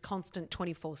 it's this constant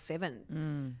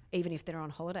 24/7, even if they're on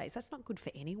holidays. That's not good for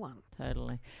anyone.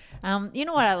 Totally. You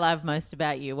know what I love most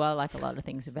about you? Well, I like a lot of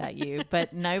things about you,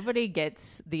 but nobody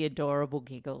gets the adorable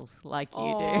giggles like you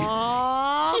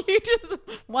do. You just,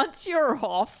 once you're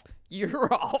off,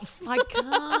 you're off. I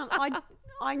can't.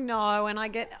 I know, and I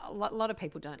get a lot of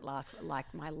people don't laugh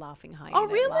like my laughing hyena. Oh,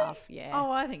 really? Laugh. Yeah. Oh,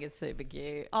 I think it's super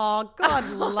cute. Oh, God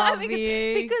love you.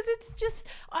 Because it's just,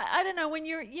 I don't know, when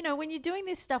you're doing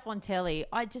this stuff on telly,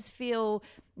 I just feel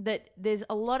that there's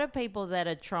a lot of people that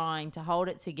are trying to hold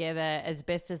it together as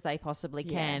best as they possibly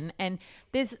can. And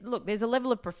there's a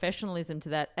level of professionalism to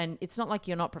that. And it's not like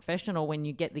you're not professional when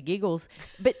you get the giggles,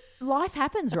 but life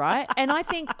happens, right? And I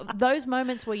think those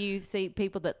moments where you see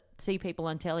people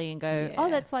on telly and go,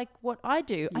 oh, that's like what I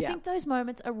do. I think those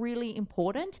moments are really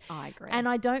important. I agree. And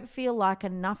I don't feel like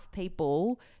enough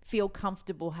people feel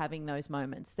comfortable having those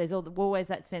moments. There's always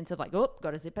that sense of like, oh,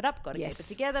 got to zip it up, got to keep it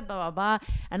together, blah, blah, blah.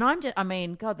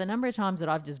 And God, the number of times that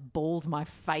I've just bawled my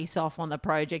face off on the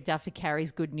project after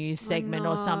Carrie's Good News segment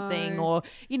or something, or,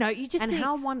 you just And think,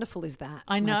 how wonderful is that? It's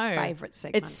I know. my favourite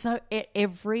segment. It's so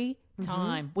every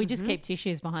time. We just keep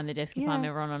tissues behind the desk if I'm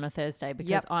ever on a Thursday,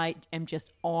 because I am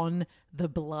just on the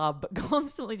blub,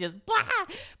 constantly just blah.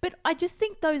 But I just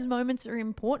think those moments are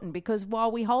important, because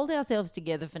while we hold ourselves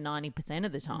together for 90%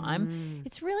 of the time,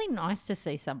 it's really nice to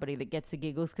see somebody that gets the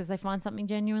giggles because they find something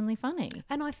genuinely funny.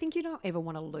 And I think you don't ever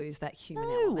want to lose that human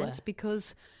element,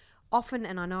 because often,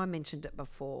 and I know I mentioned it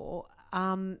before,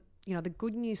 the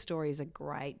good news stories are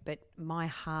great, but my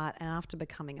heart, and after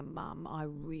becoming a mum, I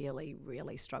really,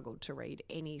 really struggled to read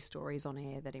any stories on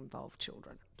air that involve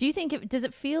children. Do you think does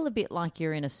it feel a bit like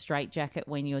you're in a straitjacket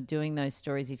when you're doing those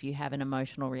stories if you have an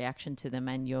emotional reaction to them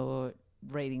and you're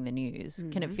reading the news?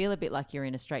 Can it feel a bit like you're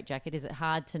in a straitjacket? Is it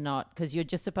hard to not, because you're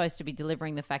just supposed to be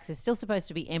delivering the facts, there's still supposed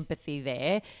to be empathy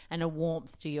there and a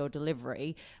warmth to your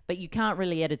delivery, but you can't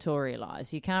really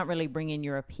editorialize, you can't really bring in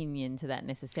your opinion to that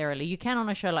necessarily. You can on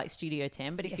a show like Studio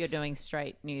 10, but if you're doing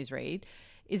straight news read,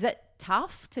 Is it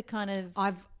tough to kind of...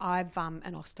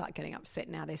 And I'll start getting upset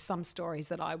now. There's some stories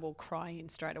that I will cry in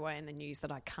straight away in the news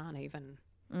that I can't even...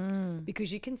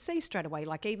 Because you can see straight away,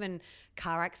 like even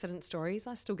car accident stories,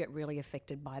 I still get really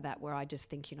affected by that, where I just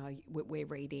think, we're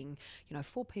reading,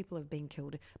 4 people have been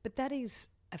killed. But that is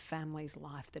a family's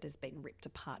life that has been ripped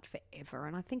apart forever.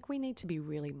 And I think we need to be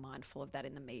really mindful of that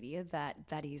in the media,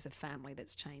 that is a family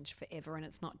that's changed forever and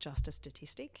it's not just a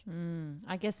statistic.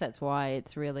 I guess that's why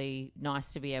it's really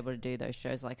nice to be able to do those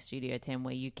shows like Studio 10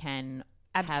 where you can...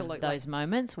 Absolutely. have those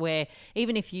moments where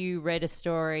even if you read a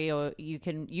story or you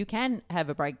can have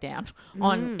a breakdown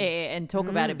on air and talk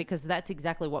about it, because that's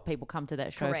exactly what people come to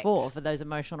that show Correct. for those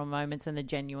emotional moments and the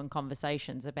genuine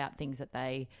conversations about things that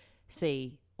they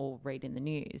see or read in the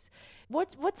news.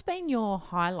 What's been your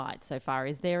highlight so far?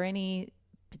 Is there any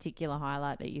particular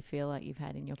highlight that you feel like you've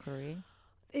had in your career?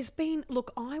 There's been,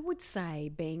 look, I would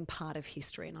say being part of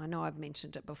history, and I know I've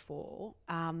mentioned it before,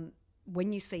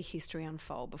 when you see history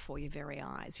unfold before your very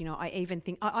eyes, I even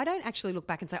think, I don't actually look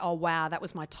back and say, oh, wow, that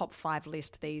was my top 5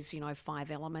 list, these,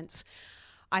 5 elements.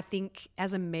 I think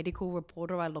as a medical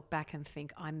reporter, I look back and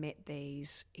think I met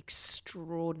these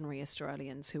extraordinary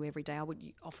Australians who every day I would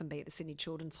often be at the Sydney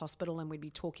Children's Hospital and we'd be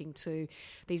talking to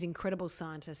these incredible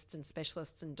scientists and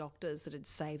specialists and doctors that had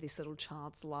saved this little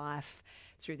child's life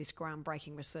through this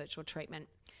groundbreaking research or treatment.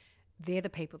 They're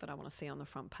the people that I want to see on the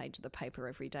front page of the paper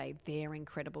every day. They're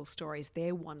incredible stories.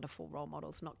 They're wonderful role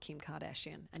models, not Kim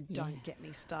Kardashian. And don't get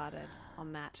me started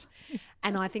on that.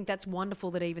 And I think that's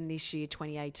wonderful that even this year,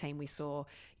 2018, we saw,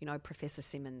 Professor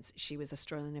Simmons. She was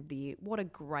Australian of the Year. What a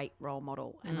great role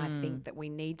model. And I think that we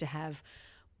need to have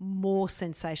more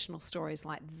sensational stories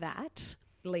like that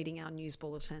leading our news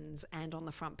bulletins and on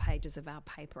the front pages of our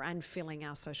paper and filling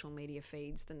our social media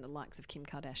feeds than the likes of Kim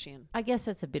Kardashian. I guess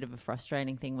that's a bit of a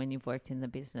frustrating thing when you've worked in the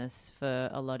business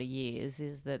for a lot of years,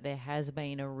 is that there has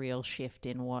been a real shift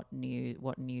in what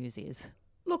news is.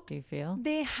 Look, do you feel?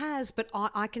 There has, but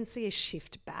I can see a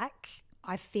shift back.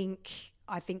 I think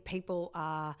people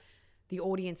are, the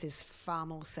audience is far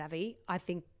more savvy. I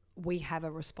think we have a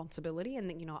responsibility,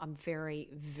 and I'm very,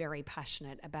 very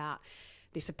passionate about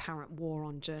this apparent war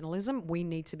on journalism. We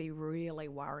need to be really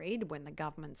worried when the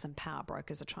governments and power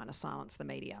brokers are trying to silence the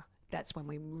media. That's when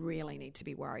we really need to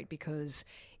be worried, because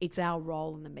it's our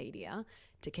role in the media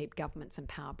to keep governments and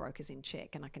power brokers in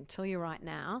check. And I can tell you right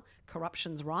now,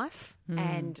 corruption's rife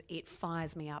and it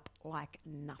fires me up like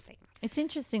nothing. It's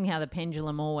interesting how the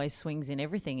pendulum always swings in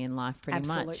everything in life pretty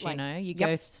much, You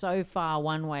go so far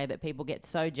one way that people get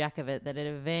so jack of it that it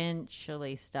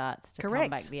eventually starts to come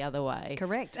back the other way.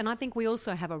 Correct. And I think we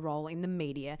also have a role in the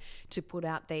media to put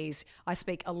out these, I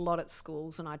speak a lot at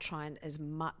schools and I try and as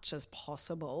much as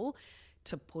possible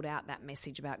to put out that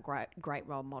message about great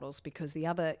role models, because the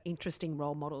other interesting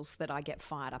role models that I get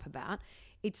fired up about,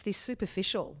 it's this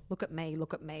superficial, look at me,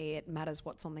 it matters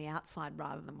what's on the outside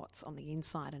rather than what's on the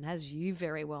inside. And as you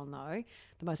very well know,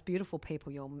 the most beautiful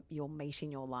people you'll meet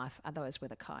in your life are those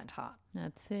with a kind heart.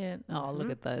 That's it. Oh, look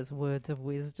at those words of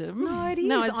wisdom. No, it is.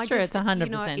 No, it's true. It's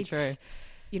 100%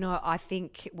 true. I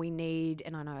think we need,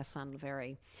 and I know I sound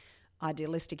very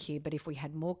idealistic here, but if we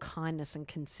had more kindness and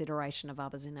consideration of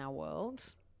others in our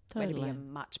world, it'd be a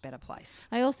much better place.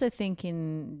 I also think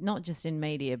not just in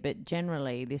media, but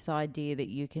generally this idea that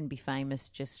you can be famous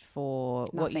just for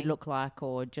what you look like,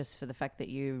 or just for the fact that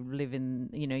you live in,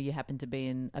 you happen to be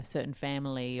in a certain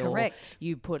family. Correct. Or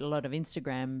you put a lot of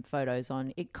Instagram photos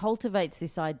on. It cultivates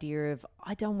this idea of,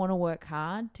 I don't want to work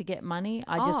hard to get money.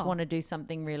 I just want to do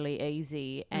something really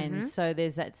easy. And so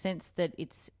there's that sense that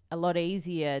it's a lot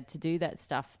easier to do that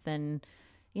stuff than...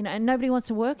 and nobody wants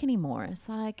to work anymore. It's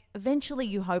like eventually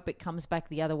you hope it comes back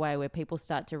the other way, where people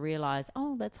start to realise,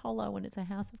 oh, that's hollow and it's a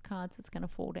house of cards that's going to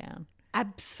fall down.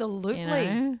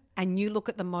 Absolutely. And you look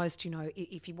at the most,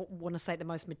 if you want to say the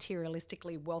most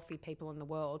materialistically wealthy people in the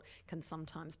world can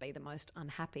sometimes be the most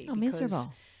unhappy because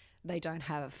miserable. They don't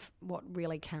have what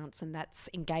really counts, and that's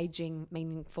engaging,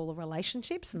 meaningful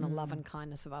relationships and the love and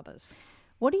kindness of others.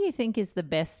 What do you think is the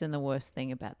best and the worst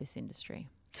thing about this industry?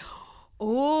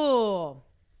 Oh,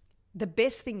 the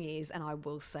best thing is, and I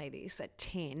will say this, at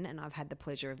 10, and I've had the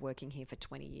pleasure of working here for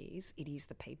 20 years, it is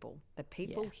the people. The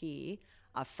people here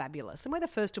are fabulous. And we're the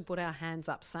first to put our hands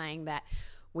up saying that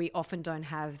we often don't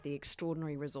have the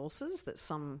extraordinary resources that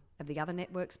some of the other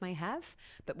networks may have,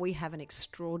 but we have an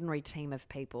extraordinary team of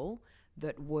people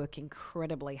that work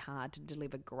incredibly hard to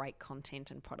deliver great content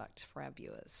and product for our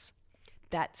viewers.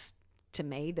 That's, to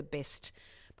me, the best.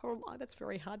 Probably that's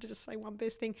very hard to just say one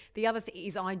best thing. The other thing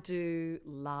is I do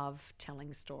love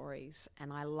telling stories,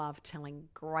 and I love telling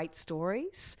great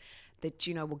stories that,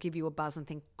 you know, will give you a buzz and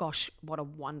think, gosh, what a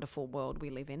wonderful world we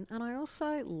live in. And I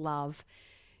also love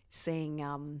seeing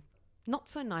not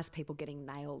so nice people getting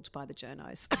nailed by the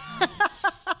journos.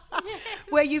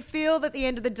 Where you feel that at the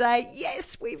end of the day,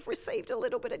 yes, we've received a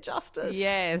little bit of justice.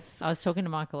 Yes. I was talking to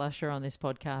Michael Usher on this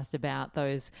podcast about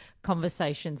those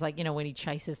conversations, like, you know, when he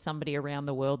chases somebody around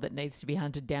the world that needs to be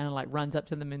hunted down and like runs up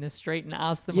to them in the street and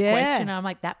asks them a question. And I'm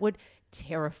like, that would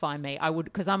terrify me. I would,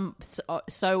 because I'm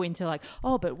so into like,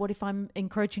 oh, but what if I'm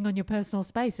encroaching on your personal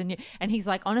space? And he's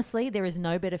like, honestly, there is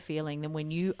no better feeling than when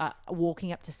you are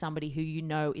walking up to somebody who you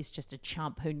know is just a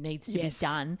chump who needs to be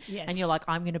done. Yes. And you're like,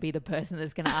 I'm going to be the person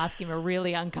that's going to ask him a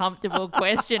really uncomfortable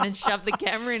question and shove the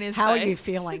camera in his How face. are you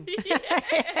feeling?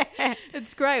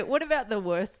 It's great. What about the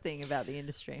worst thing about the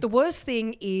industry? The worst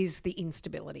thing is the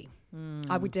instability.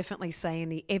 I would definitely say in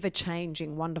the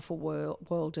ever-changing, wonderful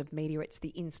world of media, it's the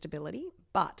instability.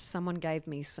 But someone gave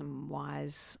me some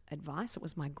wise advice. It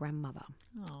was my grandmother.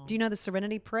 Oh. Do you know the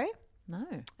Serenity Prayer? No.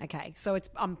 Okay, so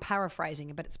I'm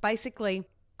paraphrasing it, but it's basically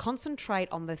concentrate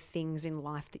on the things in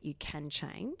life that you can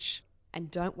change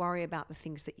and don't worry about the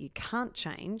things that you can't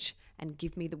change, and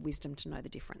give me the wisdom to know the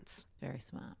difference. Very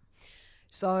smart.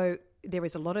 So there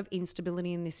is a lot of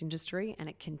instability in this industry, and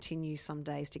it continues some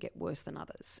days to get worse than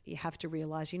others. You have to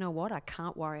realise, you know what, I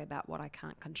can't worry about what I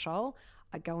can't control.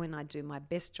 I go in, I do my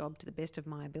best job to the best of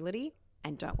my ability,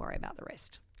 and don't worry about the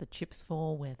rest. The chips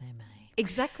fall where they may.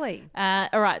 Exactly. All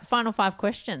right, final 5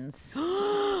 questions.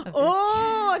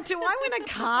 Oh, do I win a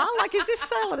car? Like, is this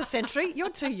Sale of the Century? You're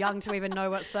too young to even know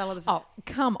what Sale of the Century. Oh,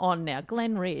 come on now.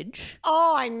 Glen Ridge.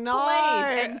 Oh, I know.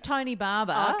 Please. And Tony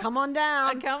Barber. Oh, come on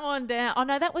down. Come on down. Oh,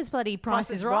 no, that was bloody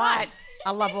Price is Right. Right.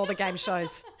 I love all the game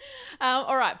shows.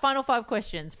 All right, final 5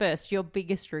 questions. First, your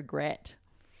biggest regret.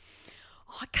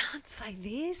 Oh, I can't say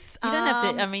this. You don't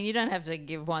have to. I mean, you don't have to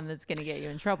give one that's going to get you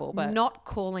in trouble. But not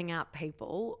calling out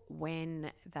people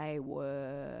when they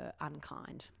were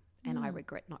unkind, and I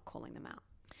regret not calling them out.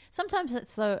 sometimes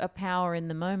it's a power in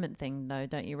the moment thing, though,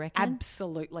 don't you reckon?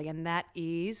 Absolutely, and that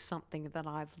is something that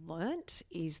I've learnt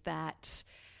is that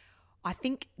I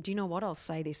think. Do you know what? I'll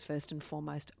say this first and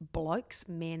foremost: blokes,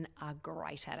 men are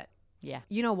great at it. Yeah.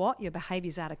 You know what? Your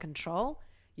behaviour's out of control.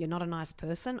 You're not a nice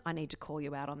person. I need to call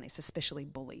you out on this, especially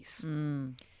bullies.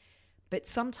 But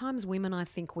sometimes women, I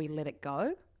think we let it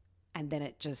go and then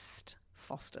it just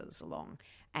fosters along.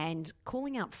 And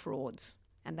calling out frauds,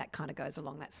 and that kind of goes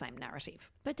along that same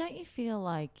narrative. But don't you feel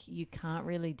like you can't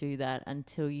really do that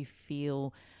until you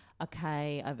feel,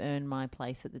 okay, I've earned my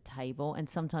place at the table? And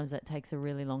sometimes that takes a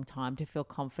really long time to feel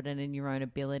confident in your own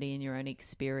ability and your own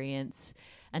experience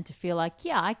and to feel like,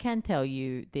 yeah, I can tell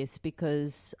you this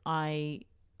because I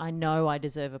know I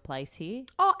deserve a place here.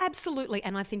 Oh, absolutely.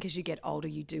 And I think as you get older,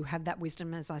 you do have that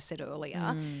wisdom, as I said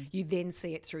earlier. You then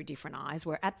see it through different eyes,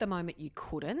 where at the moment you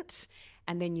couldn't.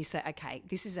 And then you say, okay,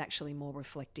 this is actually more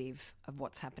reflective of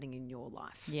what's happening in your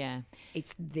life. Yeah.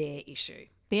 It's their issue.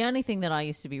 The only thing that I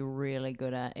used to be really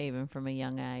good at, even from a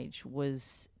young age,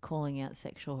 was calling out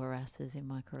sexual harassers in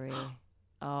my career.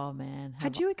 Oh, man.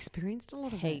 Had you experienced a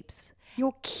lot of heaps.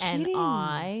 You're kidding. And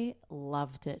I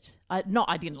loved it. I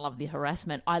didn't love the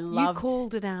harassment. I loved. You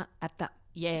called it out at that.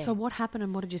 Yeah. So what happened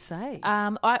and what did you say?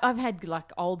 I've had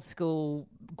like old school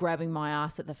grabbing my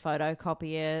ass at the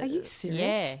photocopier. Are you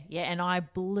serious? Yeah. And I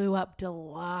blew up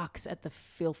deluxe at the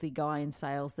filthy guy in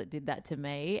sales that did that to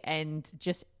me and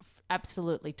just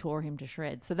absolutely tore him to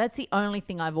shreds. So that's the only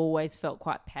thing I've always felt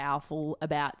quite powerful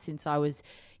about since I was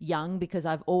young, because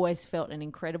I've always felt an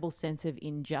incredible sense of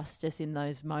injustice in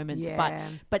those moments,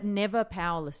 but never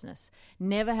powerlessness.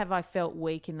 Never have I felt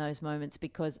weak in those moments,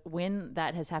 because when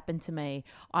that has happened to me,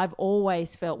 I've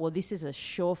always felt, well, this is a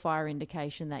surefire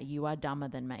indication that you are dumber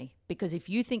than me. Because if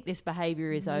you think this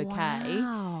behavior is okay,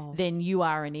 then you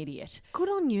are an idiot. Good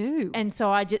on you. And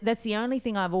so that's the only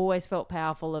thing I've always felt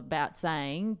powerful about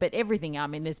saying. But everything, I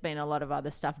mean, there's been a lot of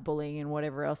other stuff, bullying and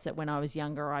whatever else, that when I was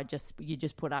younger, you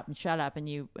just put up and shut up and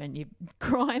you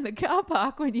cry in the car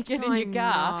park when you get in your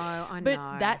car. I know.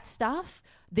 But that stuff,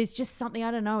 there's just something,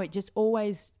 I don't know, it just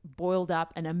always boiled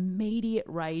up an immediate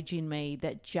rage in me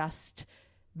that just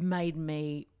made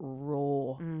me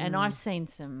raw. And I've seen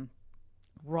some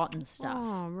rotten stuff.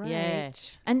 Oh, right. Yeah.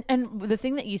 And the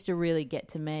thing that used to really get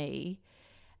to me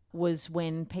was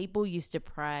when people used to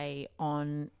prey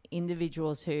on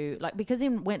individuals who, like, because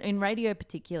in radio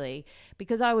particularly,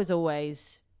 because I was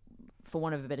always for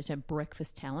want of a better term,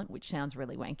 breakfast talent, which sounds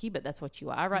really wanky, but that's what you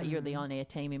are, right? You're the on-air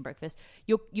team in breakfast.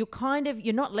 You're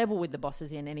not level with the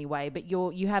bosses in any way, but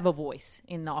you have a voice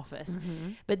in the office.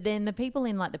 But then the people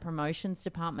in like the promotions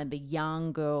department, the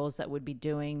young girls that would be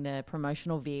doing the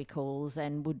promotional vehicles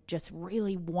and would just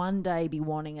really one day be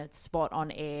wanting a spot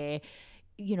on air.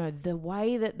 You know, the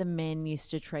way that the men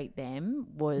used to treat them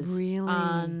was Really?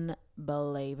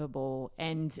 Unbelievable.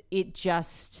 And it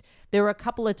just, there were a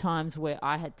couple of times where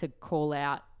I had to call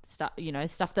out stuff,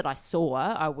 stuff that I saw,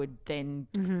 I would then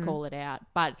call it out.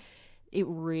 But it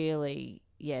really,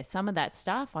 some of that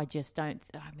stuff, you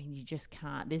just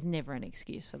can't, there's never an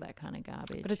excuse for that kind of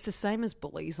garbage. But it's the same as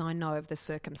bullies. I know of the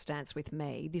circumstance with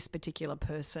me. This particular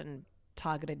person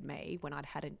targeted me when I'd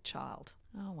had a child.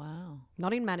 Oh, wow.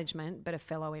 Not in management, but a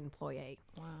fellow employee.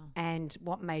 Wow. And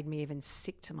what made me even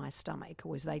sick to my stomach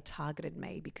was they targeted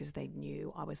me because they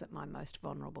knew I was at my most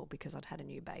vulnerable because I'd had a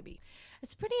new baby.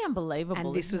 It's pretty unbelievable,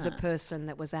 And this was a isn't it? person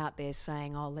that was out there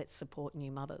saying, oh, let's support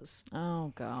new mothers.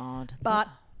 Oh, God. But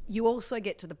you also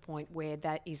get to the point where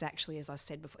that is actually, as I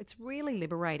said before, it's really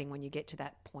liberating when you get to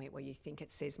that point where you think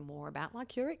it says more about,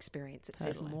 like, your experience. It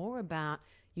says more about,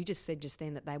 you just said just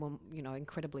then that they were,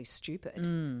 incredibly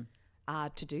stupid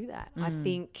to do that. I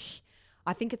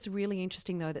think it's really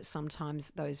interesting, though, that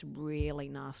sometimes those really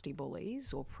nasty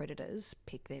bullies or predators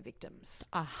pick their victims.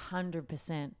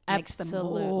 100%. Makes them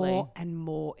more and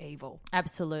more evil.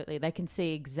 Absolutely. They can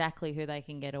see exactly who they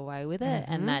can get away with it.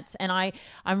 And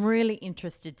I'm really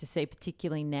interested to see,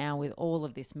 particularly now with all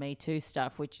of this Me Too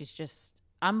stuff, which is just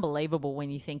unbelievable when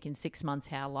you think in 6 months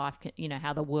how life can,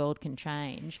 how the world can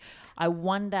change. I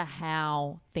wonder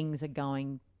how things are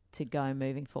going to go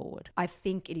moving forward. I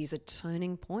think it is a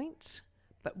turning point,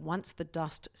 but once the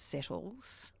dust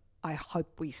settles, I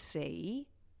hope we see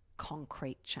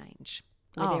concrete change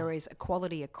where there is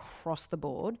equality across the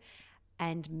board,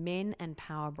 and men and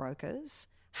power brokers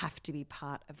have to be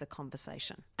part of the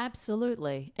conversation.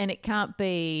 Absolutely. And it can't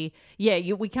be,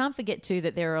 we can't forget too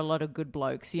that there are a lot of good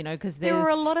blokes, because there are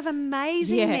a lot of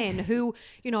amazing men who,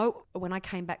 when I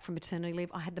came back from maternity leave,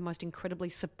 I had the most incredibly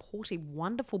supportive,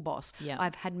 wonderful boss. Yeah.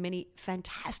 I've had many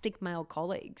fantastic male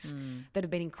colleagues that have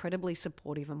been incredibly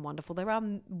supportive and wonderful. They are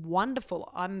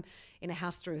wonderful. I'm in a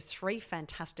house through 3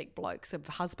 fantastic blokes, a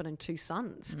husband and 2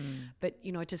 sons. But,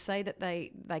 to say that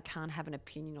they can't have an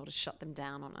opinion or to shut them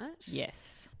down on it.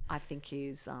 Yes. I think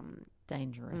is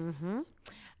dangerous.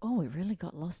 Oh, we really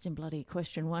got lost in bloody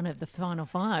question 1 of the final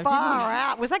 5. Far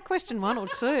out. Was that question 1 or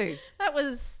 2? That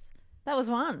was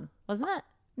 1, wasn't it?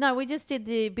 No, we just did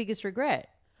the biggest regret,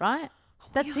 right?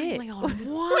 That's We're it. only on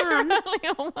 1. Only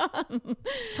on 1.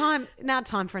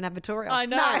 Time for an advertorial. I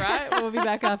know, right? We'll be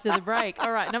back after the break.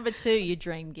 All right, number 2, your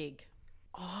dream gig.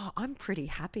 Oh, I'm pretty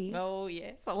happy. Oh,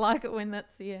 yes. I like it when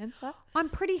that's the answer. I'm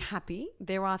pretty happy.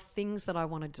 There are things that I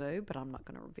want to do, but I'm not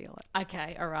going to reveal it.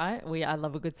 Okay, all right. I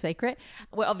love a good secret.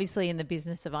 We're obviously in the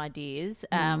business of ideas.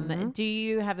 Do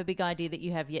you have a big idea that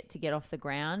you have yet to get off the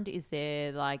ground? Is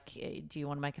there do you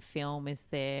want to make a film? Is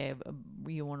there,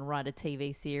 you want to write a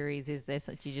TV series? Is there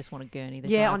such, you just want to gurney the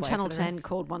driveway on driveway Channel for 10 this?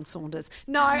 called One Saunders.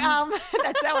 No,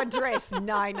 that's our address.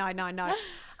 No.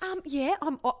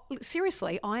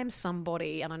 Seriously, I am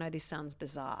somebody, and I know this sounds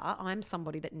bizarre, I'm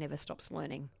somebody that never stops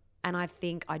learning. And I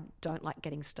think I don't like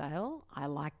getting stale. I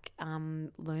like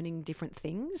learning different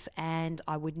things, and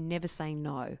I would never say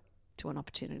no to an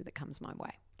opportunity that comes my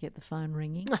way. Get the phone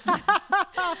ringing.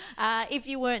 If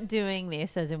you weren't doing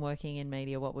this, as in working in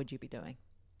media, what would you be doing?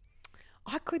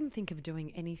 I couldn't think of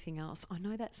doing anything else. I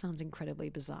know that sounds incredibly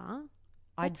bizarre.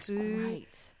 That's I do.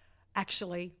 Great.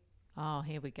 Actually. Oh,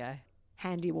 here we go.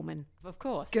 Handy woman. Of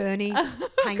course. Gurney,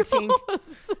 painting.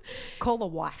 Call a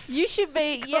wife. You should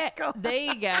be, there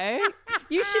you go.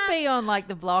 You should be on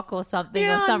the block or something,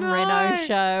 or some Renault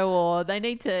show, or they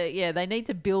need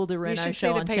to build a Renault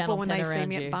show on Channel 10 around you. You should see the people when they see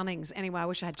me at Bunnings. Anyway, I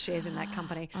wish I had shares in that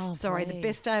company. Oh, sorry, please. The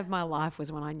best day of my life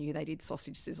was when I knew they did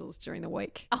sausage sizzles during the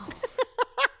week. Oh.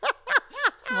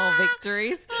 Small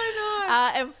victories.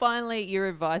 I know. And finally, your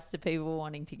advice to people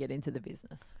wanting to get into the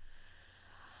business.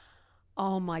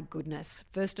 Oh, my goodness.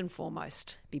 First and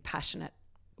foremost, be passionate,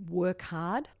 work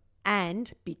hard,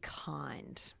 and be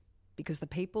kind, because the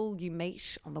people you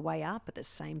meet on the way up are the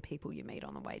same people you meet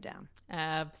on the way down.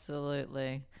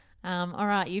 Absolutely. All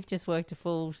right, you've just worked a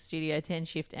full Studio 10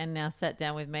 shift and now sat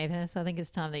down with me there, so I think it's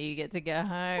time that you get to go home.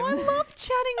 I love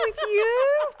chatting with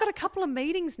you. I've got a couple of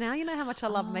meetings now. You know how much I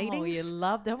love meetings. Oh, you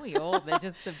love them. We all. They're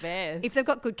just the best. If they've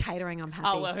got good catering, I'm happy.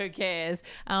 Oh, well, who cares?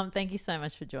 Thank you so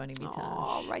much for joining me, Tash.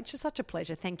 Oh, Rachel, such a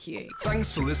pleasure. Thank you.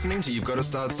 Thanks for listening to You've Got to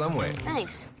Start Somewhere.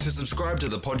 Thanks. To subscribe to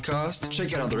the podcast,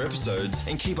 check out other episodes,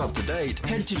 and keep up to date,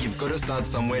 head to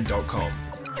you'vegotostartsomewhere.com.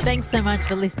 Thanks so much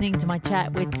for listening to my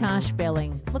chat with Tash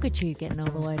Belling. Look at you getting all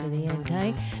the way to the end,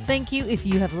 hey? Thank you if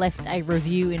you have left a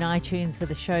review in iTunes for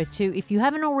the show too. If you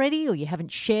haven't already, or you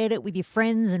haven't shared it with your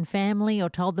friends and family or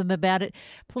told them about it,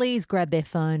 please grab their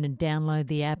phone and download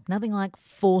the app. Nothing like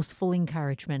forceful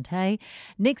encouragement, hey?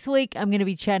 Next week, I'm going to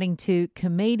be chatting to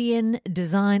comedian,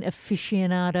 design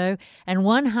aficionado, and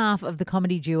one half of the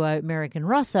comedy duo American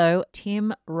Rosso,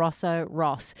 Tim Rosso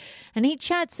Ross. And he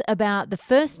chats about the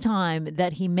first time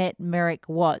that he met Merrick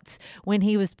Watts when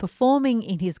he was performing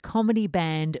in his comedy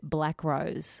band Black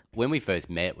Rose. When we first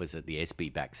met was at the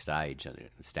SB backstage at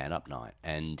a stand-up night.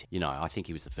 And, I think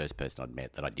he was the first person I'd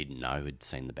met that I didn't know had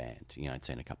seen the band. I'd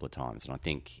seen a couple of times. And I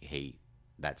think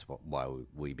that's why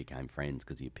we became friends,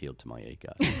 because he appealed to my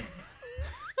ego.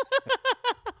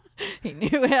 He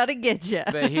knew how to get you.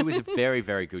 But he was a very,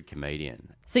 very good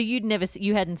comedian. So you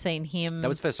hadn't seen him? That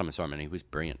was the first time I saw him, and he was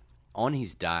brilliant. On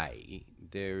his day,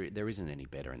 there isn't any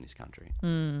better in this country.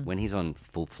 When he's on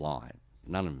full flight,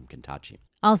 none of them can touch him.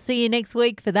 I'll see you next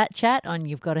week for that chat on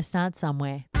You've Got to Start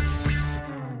Somewhere.